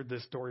might have shared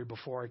this story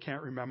before. I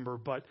can't remember.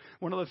 But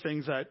one of the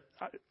things that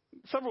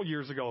several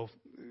years ago,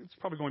 it's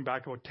probably going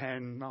back about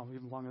 10, no,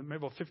 even longer, maybe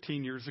about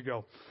 15 years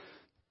ago,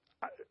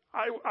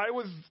 I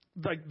was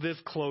like this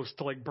close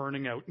to like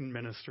burning out in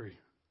ministry.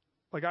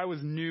 Like I was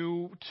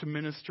new to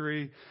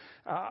ministry.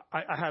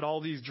 I had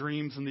all these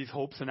dreams and these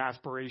hopes and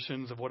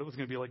aspirations of what it was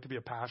going to be like to be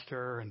a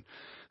pastor. And,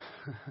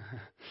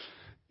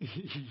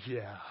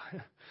 Yeah,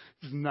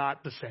 it's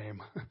not the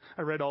same.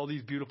 I read all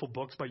these beautiful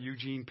books by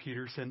Eugene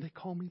Peterson. They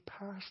call me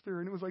pastor,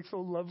 and it was like so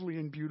lovely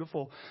and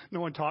beautiful.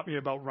 No one taught me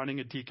about running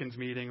a deacon's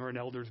meeting or an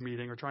elder's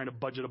meeting or trying to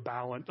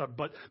balance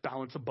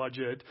a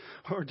budget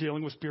or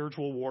dealing with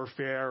spiritual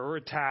warfare or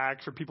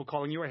attacks or people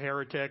calling you a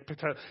heretic,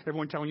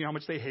 everyone telling you how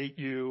much they hate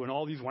you and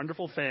all these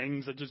wonderful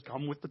things that just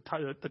come with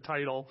the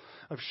title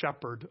of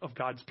shepherd of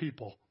God's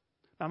people.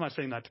 I'm not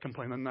saying that to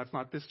complain, and that's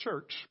not this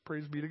church.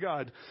 Praise be to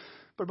God.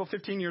 But about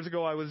 15 years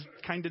ago, I was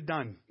kind of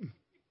done.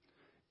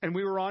 And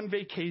we were on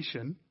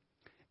vacation,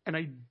 and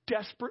I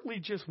desperately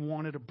just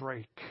wanted a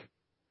break.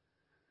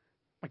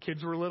 My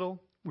kids were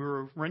little. We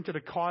rented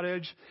a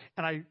cottage,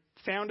 and I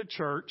found a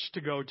church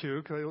to go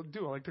to, because I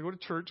like to go to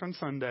church on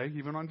Sunday,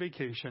 even on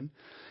vacation.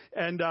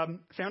 And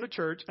found a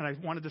church, and I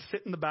wanted to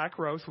sit in the back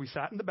row, so we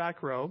sat in the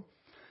back row.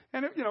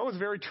 And it was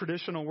very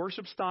traditional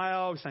worship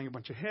style. We sang a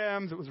bunch of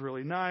hymns. It was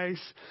really nice.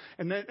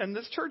 And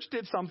this church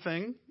did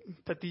something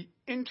that the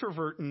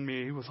introvert in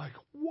me was like,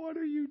 what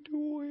are you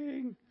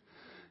doing?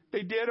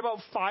 They did about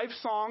 5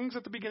 songs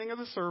at the beginning of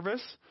the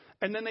service,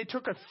 and then they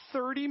took a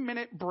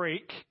 30-minute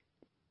break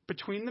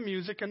between the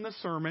music and the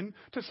sermon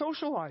to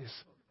socialize.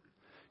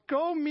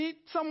 Go meet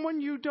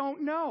someone you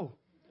don't know.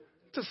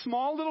 It's a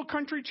small little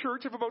country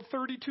church of about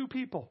 32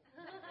 people.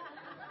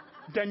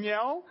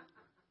 Danielle,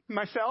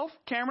 myself,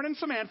 Cameron, and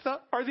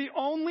Samantha are the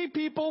only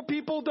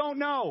people don't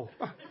know.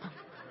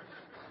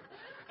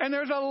 And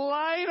there's a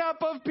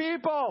lineup of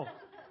people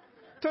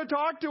to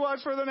talk to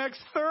us for the next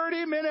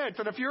 30 minutes.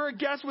 And if you're a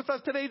guest with us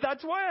today,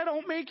 that's why I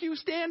don't make you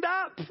stand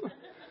up.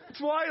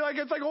 It's why,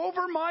 it's like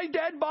over my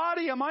dead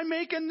body, am I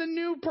making the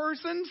new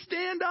person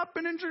stand up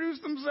and introduce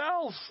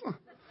themselves?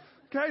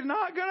 Okay, it's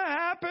not going to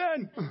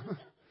happen.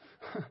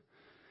 And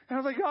I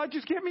was like, God,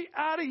 just get me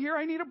out of here.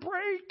 I need a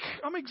break.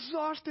 I'm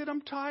exhausted.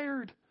 I'm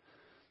tired.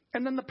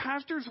 And then the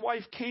pastor's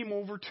wife came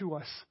over to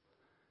us.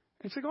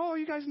 And she's like, oh,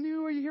 you guys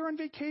new? Are you here on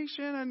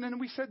vacation? And then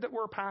we said that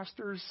we're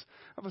pastors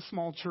of a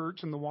small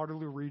church in the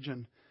Waterloo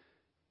region.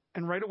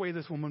 And right away,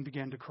 this woman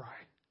began to cry.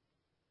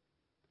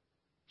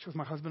 She goes,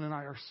 my husband and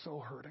I are so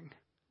hurting.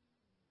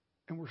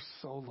 And we're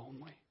so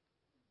lonely.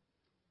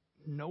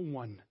 No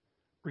one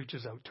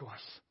reaches out to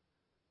us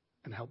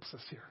and helps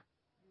us here.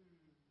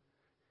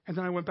 And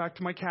then I went back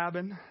to my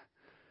cabin.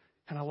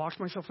 And I locked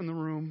myself in the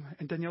room.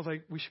 And Danielle's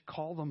like, we should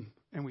call them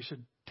and we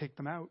should take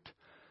them out.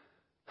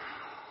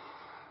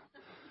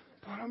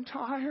 But I'm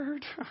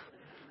tired.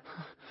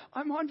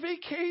 I'm on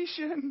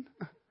vacation.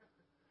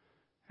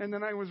 And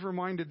then I was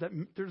reminded that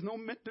there's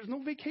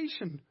no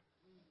vacation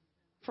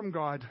from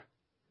God.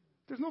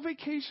 There's no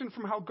vacation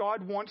from how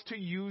God wants to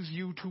use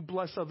you to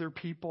bless other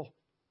people.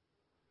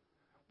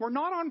 We're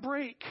not on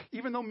break,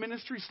 even though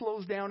ministry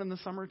slows down in the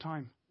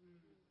summertime.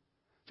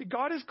 See,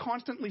 God is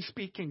constantly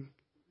speaking.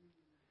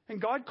 And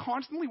God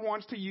constantly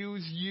wants to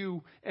use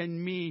you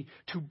and me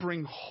to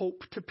bring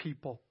hope to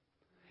people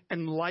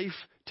and life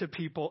to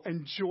people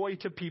and joy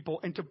to people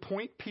and to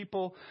point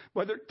people,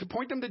 to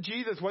point them to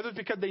Jesus, whether it's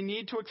because they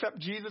need to accept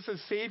Jesus as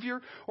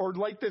Savior or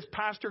like this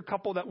pastor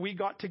couple that we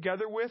got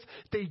together with,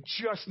 they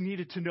just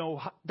needed to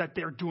know that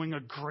they're doing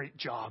a great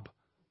job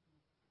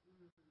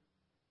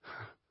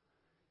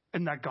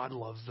and that God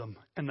loves them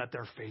and that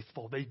they're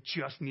faithful. They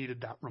just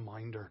needed that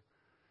reminder.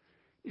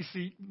 You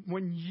see,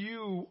 when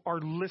you are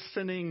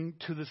listening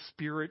to the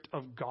Spirit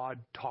of God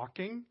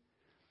talking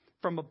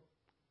from a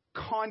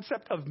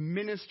concept of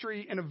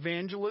ministry and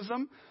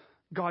evangelism,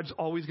 God's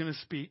always going to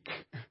speak.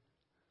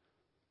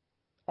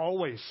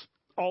 Always.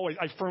 Always.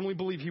 I firmly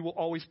believe He will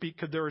always speak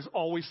because there is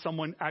always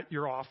someone at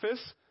your office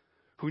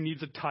who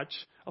needs a touch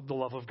of the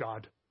love of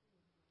God.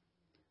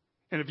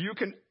 And if you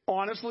can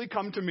honestly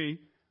come to me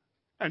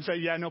and say,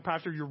 yeah, no,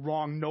 Pastor, you're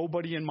wrong.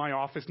 Nobody in my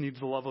office needs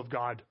the love of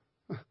God.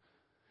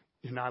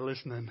 You're not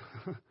listening.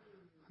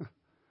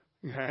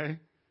 Okay?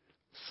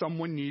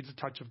 Someone needs a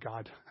touch of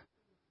God.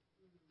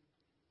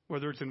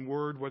 Whether it's in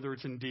word, whether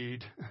it's in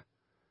deed.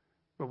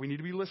 But we need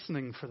to be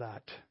listening for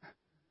that.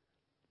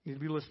 We need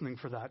to be listening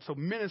for that. So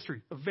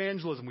ministry,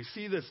 evangelism, we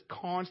see this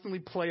constantly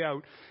play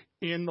out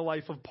in the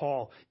life of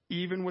Paul,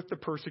 even with the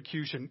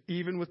persecution,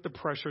 even with the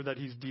pressure that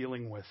he's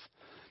dealing with.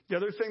 The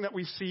other thing that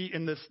we see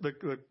in this,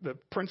 the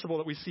principle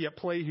that we see at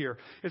play here,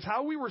 is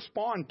how we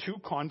respond to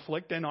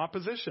conflict and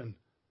opposition.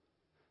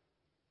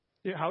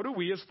 How do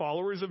we as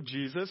followers of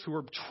Jesus who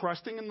are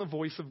trusting in the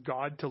voice of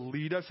God to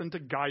lead us and to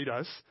guide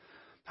us,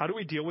 how do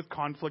we deal with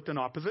conflict and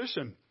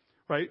opposition?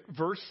 Right?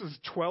 Verses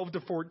 12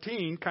 to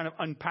 14 kind of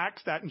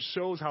unpacks that and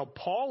shows how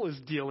Paul is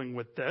dealing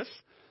with this.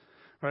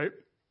 Right?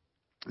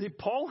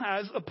 Paul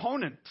has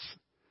opponents.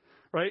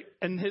 Right?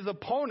 And his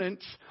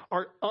opponents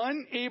are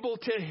unable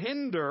to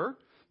hinder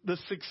the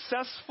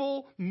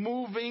successful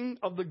moving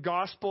of the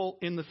gospel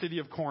in the city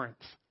of Corinth.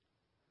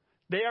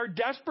 They are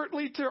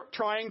desperately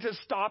trying to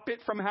stop it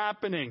from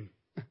happening.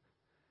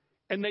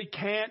 And they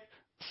can't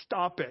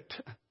stop it.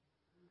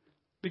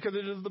 Because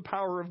it is the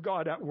power of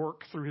God at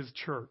work through His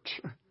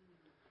church.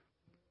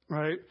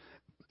 Right?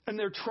 And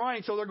they're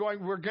trying, so they're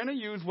going, we're going to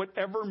use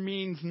whatever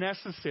means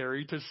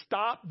necessary to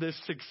stop this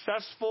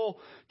successful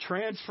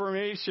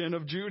transformation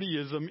of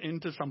Judaism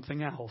into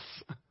something else.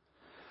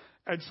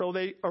 And so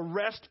they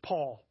arrest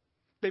Paul.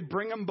 They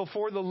bring him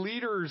before the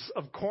leaders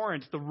of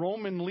Corinth, the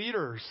Roman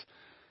leaders,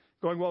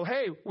 going, well,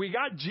 hey, we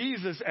got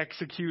Jesus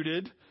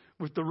executed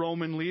with the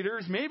Roman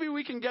leaders. Maybe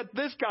we can get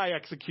this guy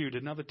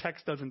executed. Now, the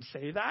text doesn't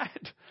say that,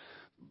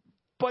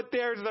 but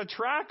there's a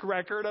track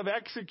record of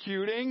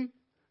executing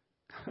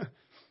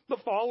the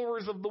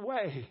followers of the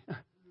way.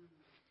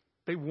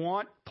 They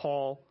want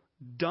Paul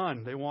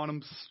done. They want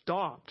him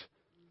stopped.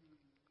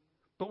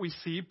 But we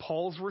see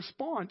Paul's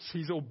response.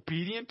 He's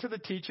obedient to the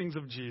teachings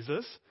of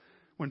Jesus.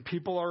 When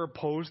people are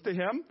opposed to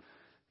him,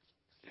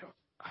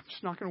 I'm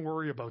just not going to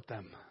worry about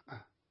them. I'm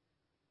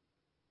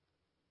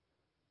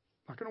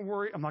not going to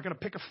worry. I'm not going to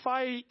pick a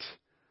fight.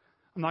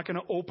 I'm not going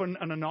to open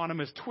an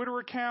anonymous Twitter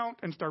account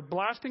and start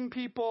blasting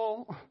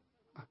people.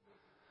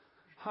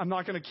 I'm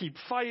not going to keep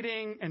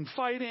fighting and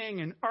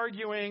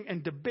arguing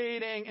and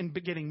debating and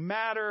getting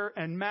madder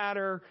and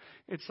madder.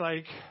 It's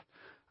like,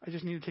 I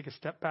just need to take a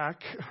step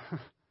back.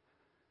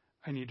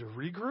 I need to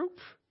regroup.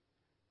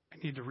 I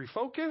need to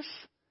refocus.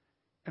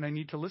 And I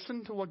need to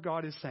listen to what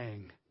God is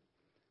saying.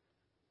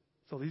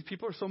 So these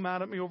people are so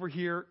mad at me over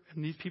here,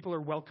 and these people are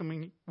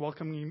welcoming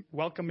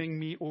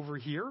me over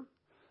here.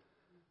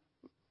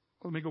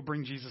 Let me go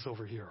bring Jesus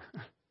over here.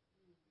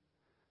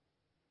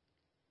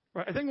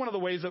 Right? I think one of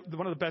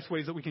the best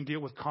ways that we can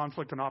deal with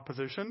conflict and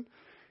opposition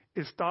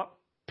is stop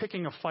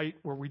picking a fight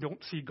where we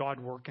don't see God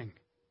working.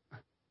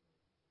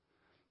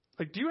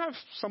 Like, do you have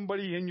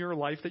somebody in your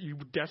life that you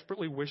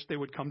desperately wish they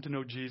would come to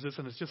know Jesus,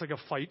 and it's just like a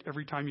fight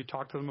every time you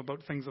talk to them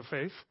about things of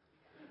faith?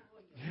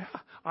 Yeah,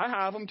 I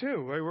have them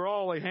too. Right? We're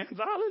all like, hands,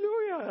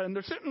 hallelujah, and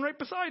they're sitting right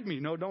beside me.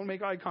 No, don't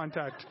make eye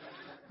contact.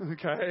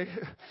 Okay?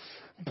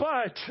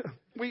 But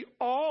we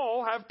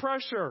all have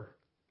pressure.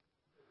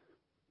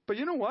 But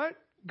you know what?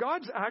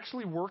 God's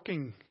actually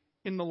working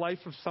in the life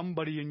of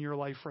somebody in your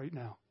life right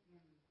now.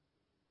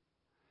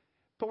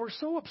 But we're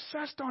so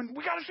obsessed on,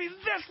 we got to see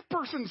this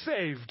person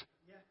saved.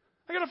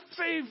 I got to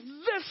save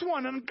this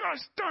one, and gosh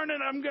darn it,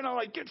 I'm going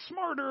to get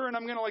smarter, and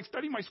I'm going to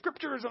study my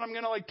scriptures, and I'm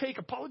going to take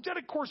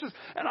apologetic courses,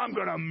 and I'm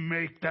going to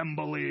make them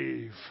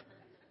believe.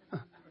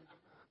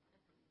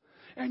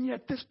 And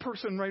yet this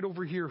person right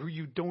over here who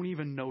you don't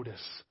even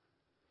notice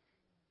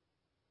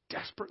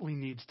desperately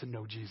needs to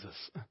know Jesus.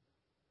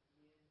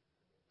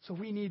 So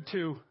we need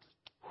to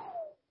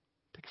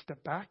take a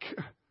step back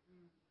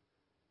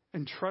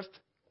and trust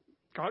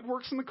God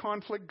works in the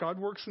conflict, God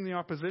works in the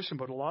opposition,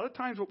 but a lot of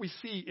times what we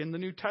see in the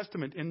New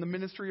Testament, in the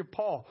ministry of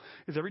Paul,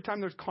 is every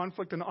time there's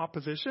conflict and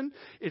opposition,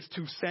 it's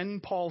to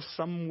send Paul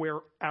somewhere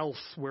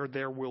else where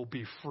there will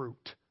be fruit.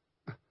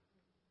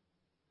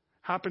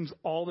 Happens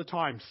all the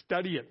time.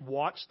 Study it.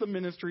 Watch the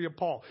ministry of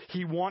Paul.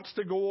 He wants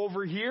to go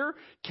over here,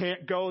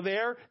 can't go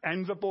there,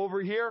 ends up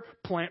over here,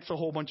 plants a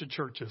whole bunch of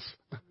churches.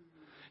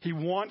 He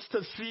wants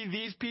to see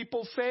these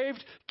people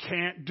saved,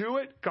 can't do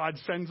it. God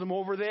sends them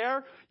over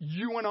there.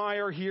 You and I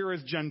are here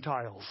as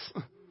Gentiles.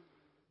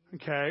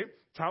 Okay?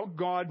 It's how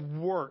God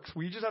works.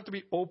 We just have to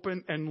be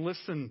open and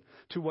listen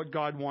to what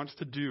God wants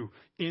to do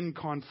in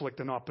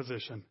conflict and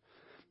opposition.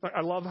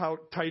 I love how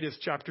Titus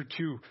chapter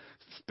 2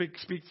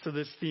 speaks to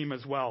this theme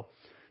as well.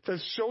 It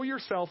says, show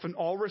yourself in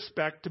all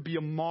respect to be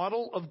a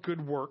model of good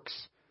works,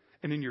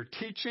 and in your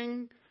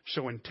teaching,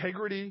 show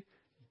integrity,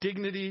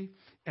 dignity,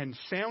 and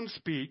sound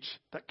speech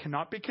that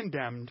cannot be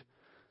condemned,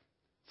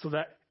 so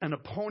that an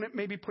opponent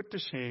may be put to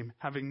shame,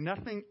 having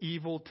nothing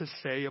evil to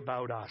say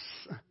about us.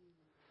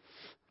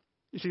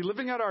 You see,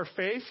 living out our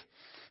faith,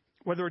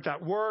 whether it's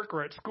at work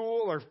or at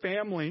school or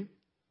family,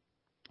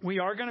 we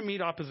are going to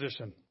meet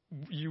opposition.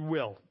 You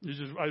will.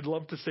 I'd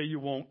love to say you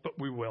won't, but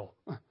we will.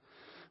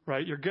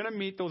 Right? You're going to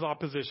meet those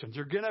oppositions.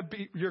 You're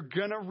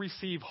going to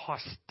receive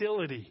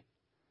hostility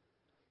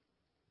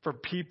for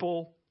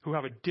people who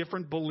have a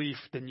different belief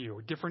than you,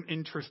 a different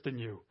interest than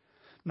you.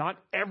 Not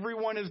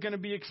everyone is going to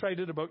be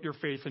excited about your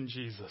faith in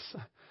Jesus.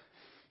 I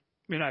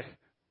mean,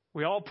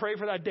 we all pray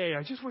for that day.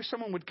 I just wish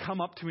someone would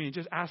come up to me and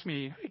just ask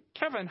me, hey,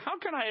 Kevin, how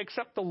can I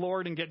accept the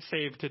Lord and get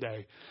saved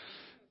today?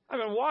 I've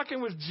been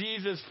walking with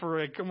Jesus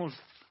for almost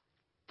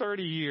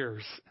 30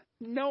 years.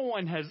 No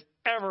one has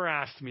ever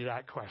asked me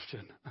that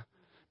question.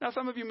 Now,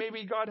 some of you,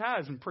 maybe God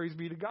has, and praise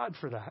be to God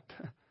for that.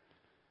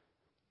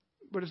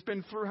 But it's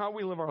been through how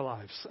we live our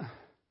lives.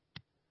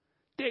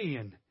 Day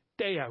in,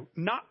 day out,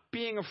 not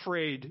being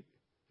afraid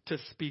to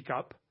speak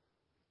up,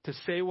 to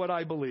say what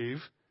I believe.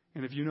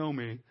 And if you know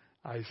me,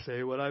 I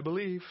say what I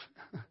believe.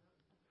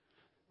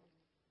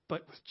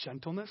 But with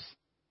gentleness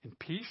and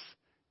peace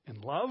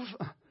and love,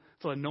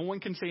 so that no one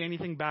can say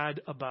anything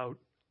bad about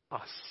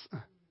us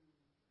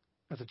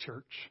as a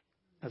church,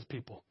 as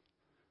people.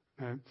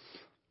 Okay?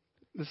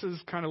 This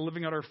is kind of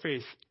living out our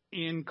faith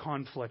in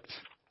conflict,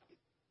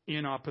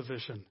 in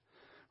opposition,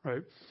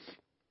 right?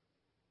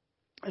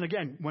 And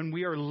again, when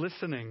we are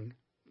listening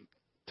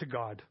to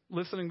God,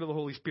 listening to the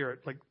Holy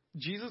Spirit,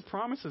 Jesus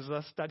promises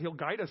us that he'll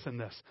guide us in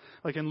this.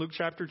 Like in Luke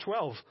chapter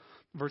 12,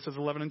 verses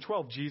 11 and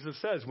 12, Jesus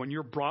says, when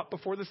you're brought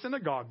before the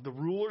synagogue, the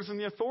rulers and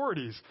the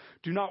authorities,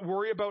 do not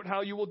worry about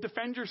how you will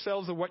defend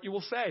yourselves or what you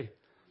will say.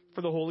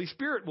 For the Holy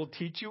Spirit will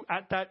teach you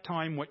at that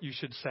time what you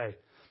should say.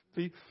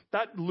 See,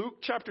 that Luke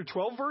chapter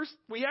 12 verse,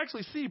 we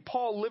actually see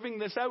Paul living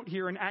this out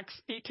here in Acts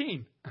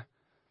 18.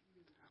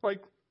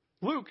 Like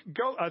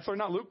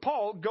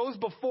Paul goes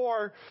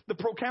before the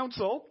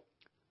proconsul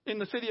in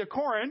the city of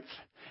Corinth,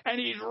 and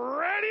he's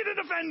ready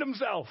to defend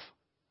himself.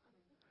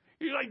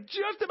 He's like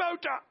just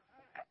about to.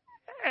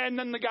 And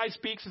then the guy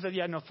speaks and says,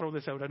 yeah, no, throw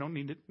this out. I don't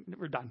need it.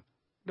 We're done.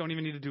 Don't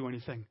even need to do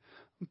anything.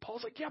 And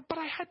Paul's like, yeah, but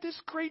I had this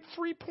great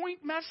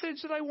 3-point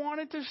message that I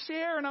wanted to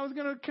share, and I was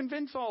going to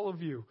convince all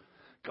of you.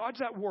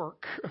 God's at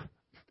work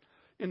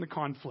in the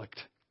conflict,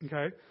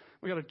 okay?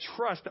 We got to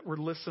trust that we're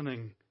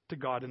listening to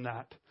God in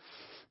that.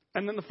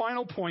 And then the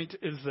final point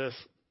is this.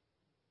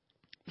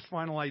 The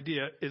final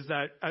idea is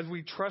that as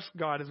we trust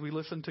God, as we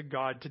listen to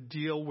God to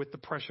deal with the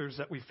pressures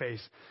that we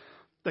face,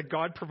 that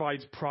God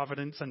provides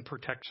providence and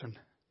protection.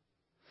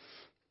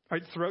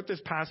 Right, throughout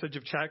this passage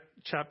of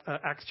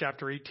Acts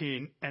chapter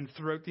 18 and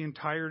throughout the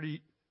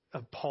entirety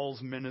of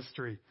Paul's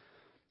ministry,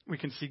 we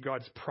can see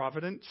God's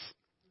providence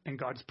and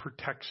God's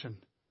protection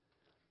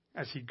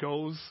as he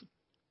goes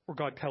where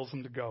God tells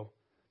him to go,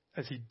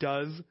 as he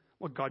does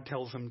what God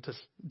tells him to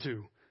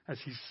do, as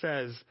he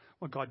says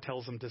what God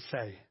tells him to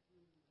say.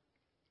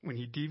 When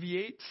he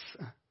deviates,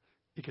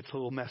 it gets a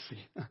little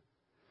messy,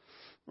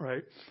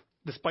 right?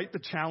 Despite the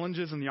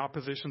challenges and the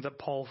opposition that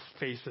Paul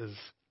faces,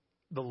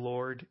 the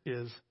Lord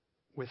is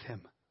with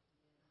him.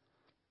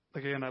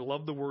 Again, I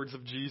love the words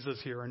of Jesus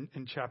here in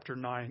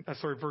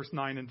verse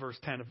 9 and verse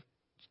 10 of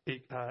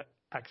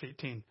Acts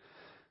 18.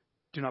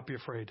 Do not be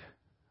afraid.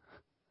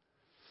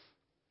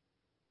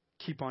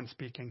 Keep on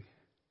speaking.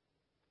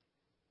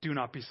 Do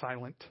not be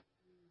silent,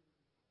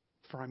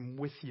 for I'm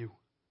with you.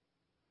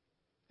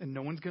 And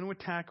no one's going to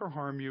attack or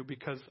harm you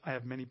because I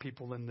have many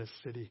people in this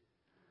city.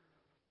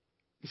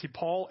 You see,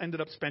 Paul ended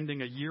up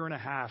spending 1.5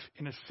 years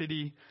in a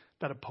city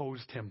that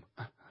opposed him,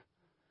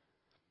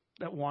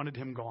 that wanted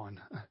him gone.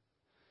 And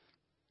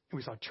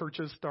we saw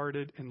churches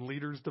started and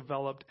leaders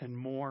developed and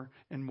more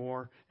and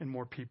more and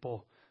more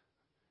people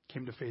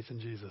came to faith in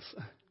Jesus.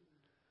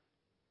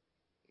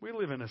 We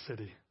live in a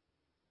city.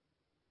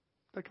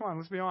 Like, come on,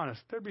 let's be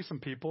honest. There'd be some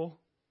people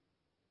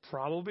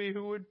probably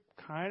who would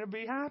kind of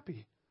be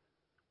happy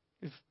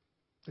if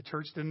the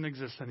church didn't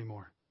exist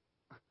anymore.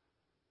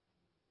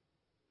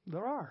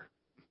 There are.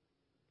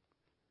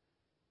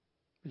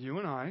 You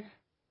and I,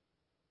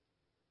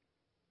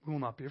 we will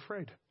not be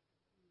afraid.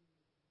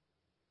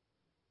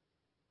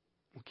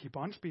 We'll keep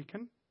on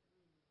speaking.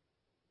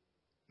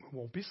 We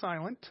won't be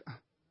silent.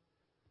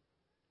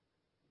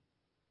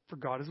 For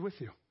God is with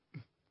you.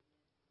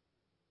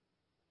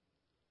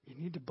 You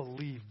need to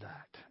believe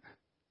that.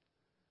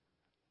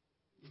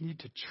 You need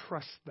to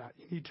trust that.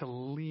 You need to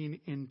lean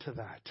into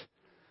that.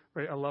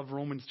 Right? I love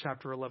Romans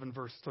chapter 11,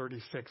 verse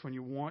 36. When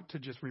you want to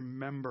just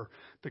remember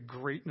the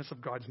greatness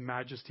of God's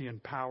majesty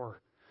and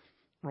power.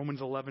 Romans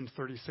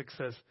 11:36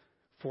 says,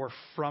 for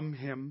from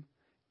him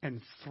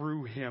and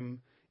through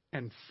him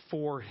and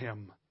for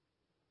him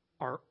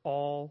are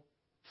all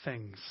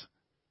things.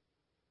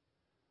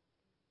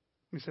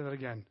 Let me say that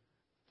again.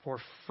 For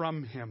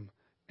from him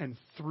and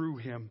through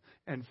him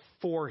and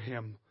for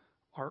him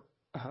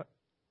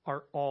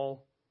are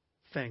all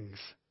things,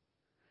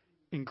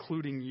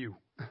 including you,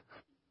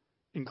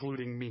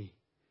 including me,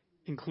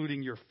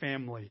 including your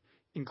family,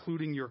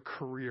 including your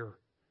career,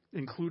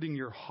 including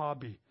your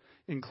hobby,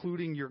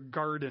 including your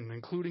garden,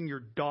 including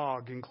your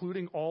dog,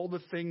 including all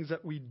the things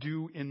that we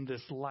do in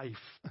this life.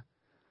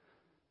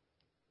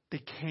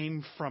 They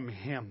came from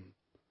him.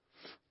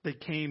 They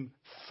came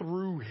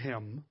through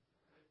him,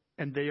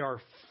 and they are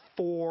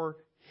for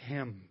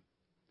him.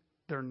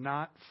 They're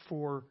not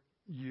for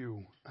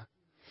you.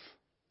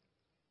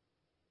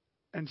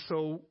 And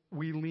so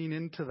we lean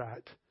into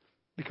that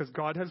because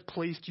God has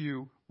placed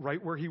you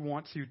right where he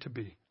wants you to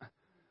be.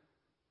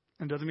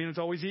 And doesn't mean it's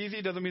always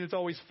easy, doesn't mean it's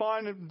always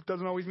fun, it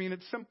doesn't always mean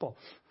it's simple.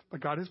 But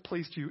God has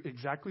placed you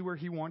exactly where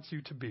he wants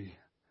you to be.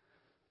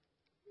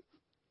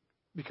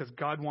 Because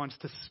God wants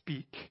to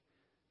speak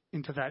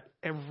into that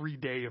every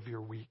day of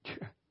your week.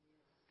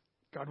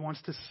 God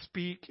wants to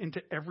speak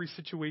into every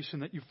situation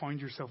that you find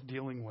yourself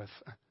dealing with.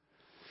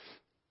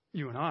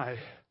 You and I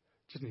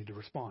just need to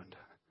respond.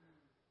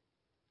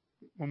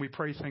 When we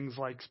pray things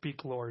like,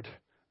 speak, Lord,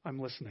 I'm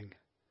listening.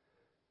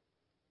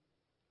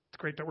 It's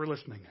great that we're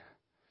listening.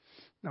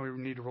 Now we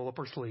need to roll up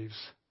our sleeves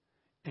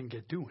and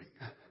get doing.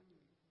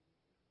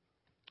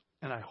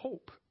 And I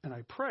hope and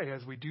I pray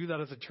as we do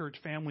that as a church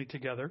family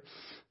together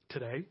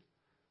today,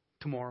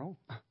 tomorrow,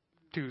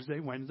 Tuesday,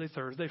 Wednesday,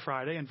 Thursday,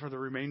 Friday, and for the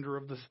remainder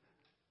of this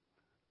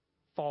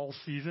fall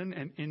season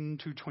and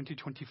into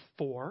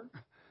 2024,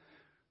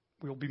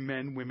 we'll be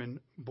men, women,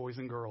 boys,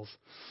 and girls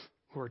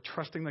who are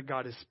trusting that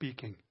God is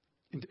speaking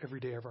into every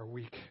day of our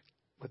week.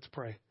 Let's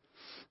pray.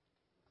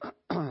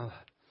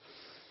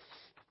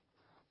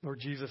 Lord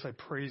Jesus, I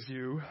praise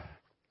you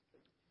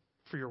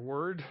for your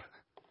word.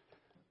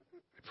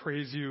 I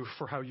praise you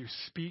for how you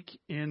speak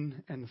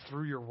in and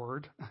through your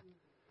word.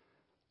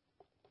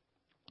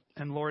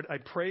 And Lord, I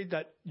pray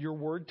that your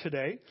word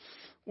today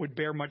would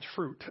bear much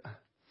fruit,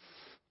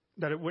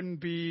 that it wouldn't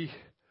be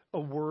a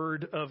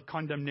word of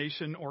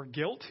condemnation or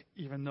guilt,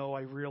 even though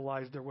I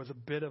realized there was a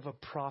bit of a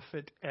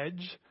prophet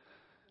edge.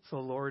 So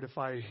Lord, if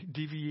I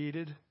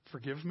deviated,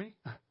 forgive me.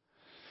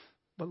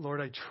 But Lord,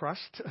 I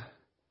trust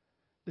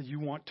that you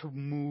want to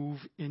move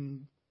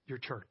in your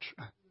church.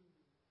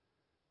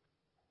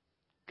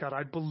 God,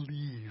 I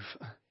believe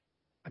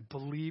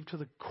to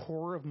the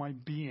core of my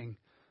being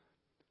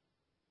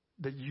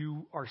that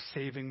you are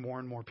saving more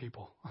and more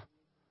people.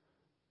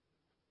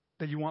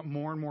 That you want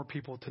more and more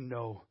people to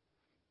know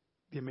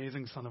the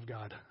amazing Son of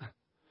God.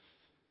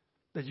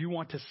 That you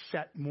want to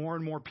set more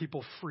and more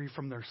people free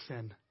from their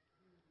sin.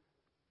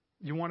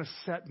 You want to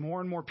set more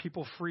and more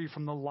people free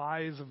from the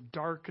lies of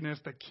darkness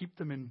that keep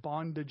them in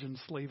bondage and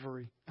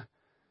slavery.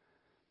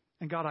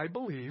 And God, I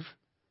believe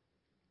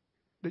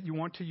that you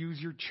want to use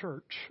your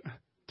church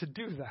to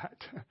do that.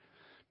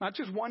 Not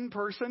just one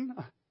person,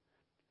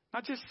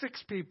 not just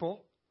 6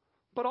 people,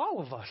 but all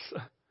of us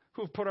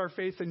who have put our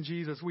faith in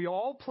Jesus. We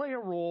all play a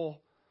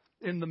role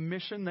in the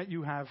mission that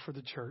you have for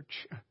the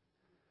church.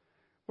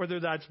 Whether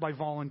that's by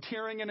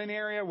volunteering in an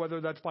area,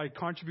 whether that's by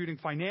contributing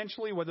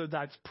financially, whether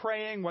that's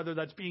praying, whether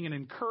that's being an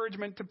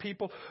encouragement to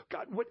people.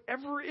 God,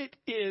 whatever it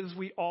is,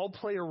 we all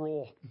play a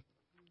role.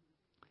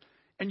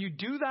 And you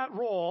do that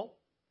role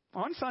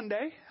on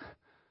Sunday,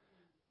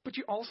 but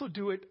you also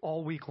do it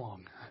all week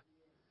long.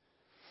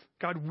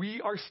 God, we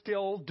are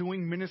still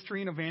doing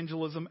ministry and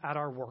evangelism at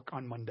our work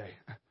on Monday.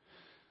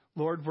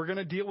 Lord, we're going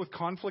to deal with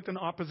conflict and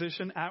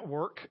opposition at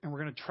work, and we're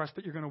going to trust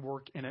that you're going to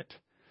work in it.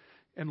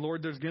 And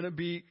Lord, there's going to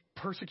be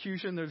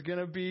persecution, there's going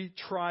to be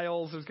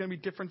trials, there's going to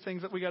be different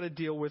things that we got to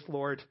deal with,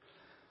 Lord.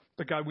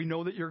 But God, we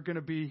know that you're going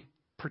to be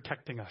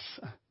protecting us,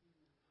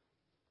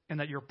 and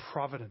that your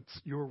providence,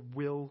 your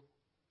will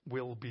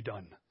be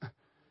done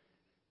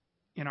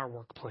in our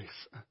workplace,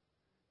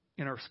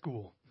 in our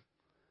school.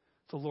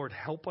 So Lord,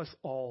 help us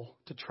all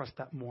to trust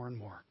that more and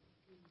more.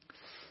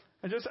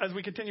 And just as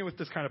we continue with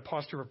this kind of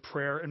posture of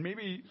prayer, and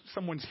maybe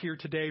someone's here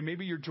today,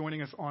 maybe you're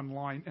joining us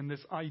online, and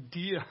this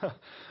idea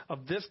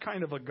of this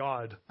kind of a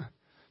God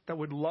that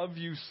would love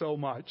you so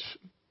much,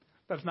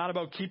 that's not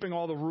about keeping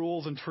all the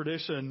rules and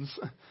traditions,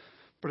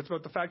 but it's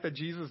about the fact that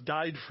Jesus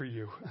died for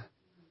you.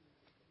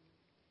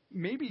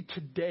 Maybe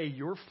today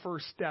your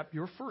first step,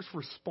 your first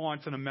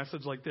response in a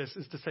message like this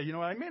is to say, you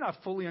know, I may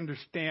not fully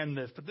understand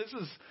this, but this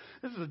is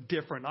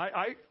different.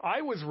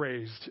 I was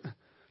raised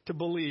to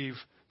believe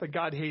that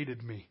God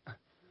hated me.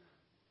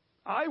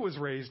 I was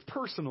raised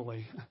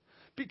personally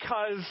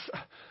because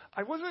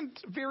I wasn't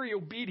very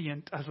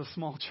obedient as a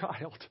small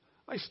child.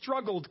 I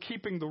struggled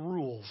keeping the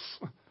rules.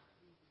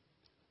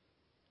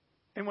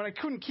 And when I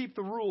couldn't keep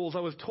the rules,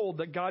 I was told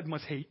that God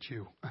must hate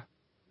you.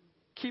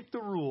 Keep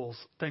the rules,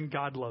 then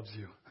God loves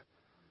you.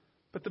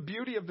 But the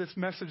beauty of this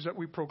message that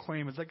we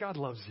proclaim is that God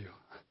loves you.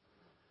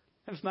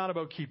 And it's not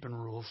about keeping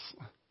rules,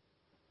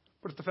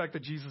 but it's the fact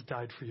that Jesus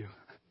died for you.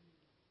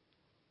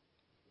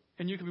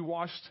 And you can be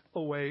washed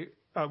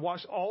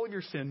all of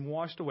your sin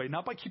washed away,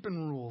 not by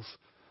keeping rules,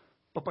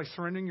 but by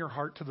surrendering your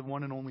heart to the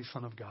one and only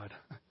Son of God.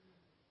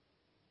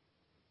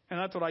 And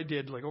that's what I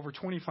did like over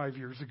 25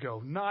 years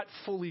ago, not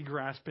fully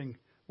grasping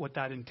what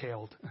that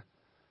entailed,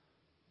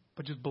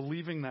 but just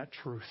believing that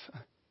truth.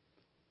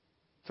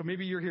 So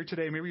maybe you're here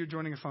today, maybe you're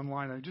joining us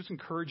online. I just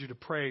encourage you to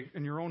pray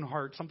in your own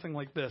heart something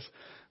like this.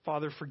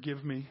 Father,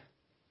 forgive me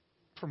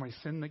for my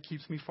sin that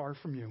keeps me far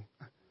from you.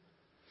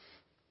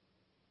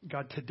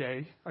 God,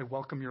 today I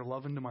welcome your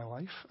love into my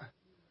life.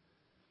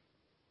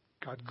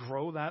 God,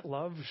 grow that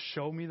love,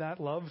 show me that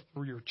love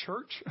through your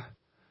church.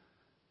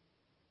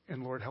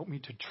 And Lord, help me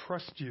to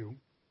trust you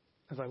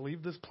as I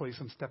leave this place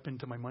and step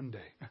into my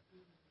Monday.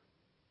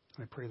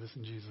 I pray this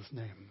in Jesus'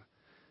 name.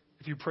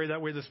 If you pray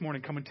that way this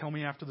morning, come and tell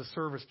me after the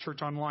service.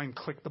 Church Online,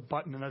 click the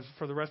button. And as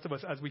for the rest of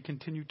us, as we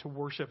continue to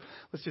worship,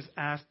 let's just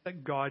ask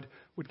that God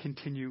would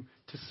continue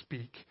to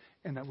speak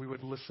and that we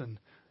would listen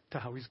to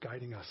how he's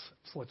guiding us.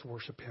 So let's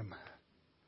worship him.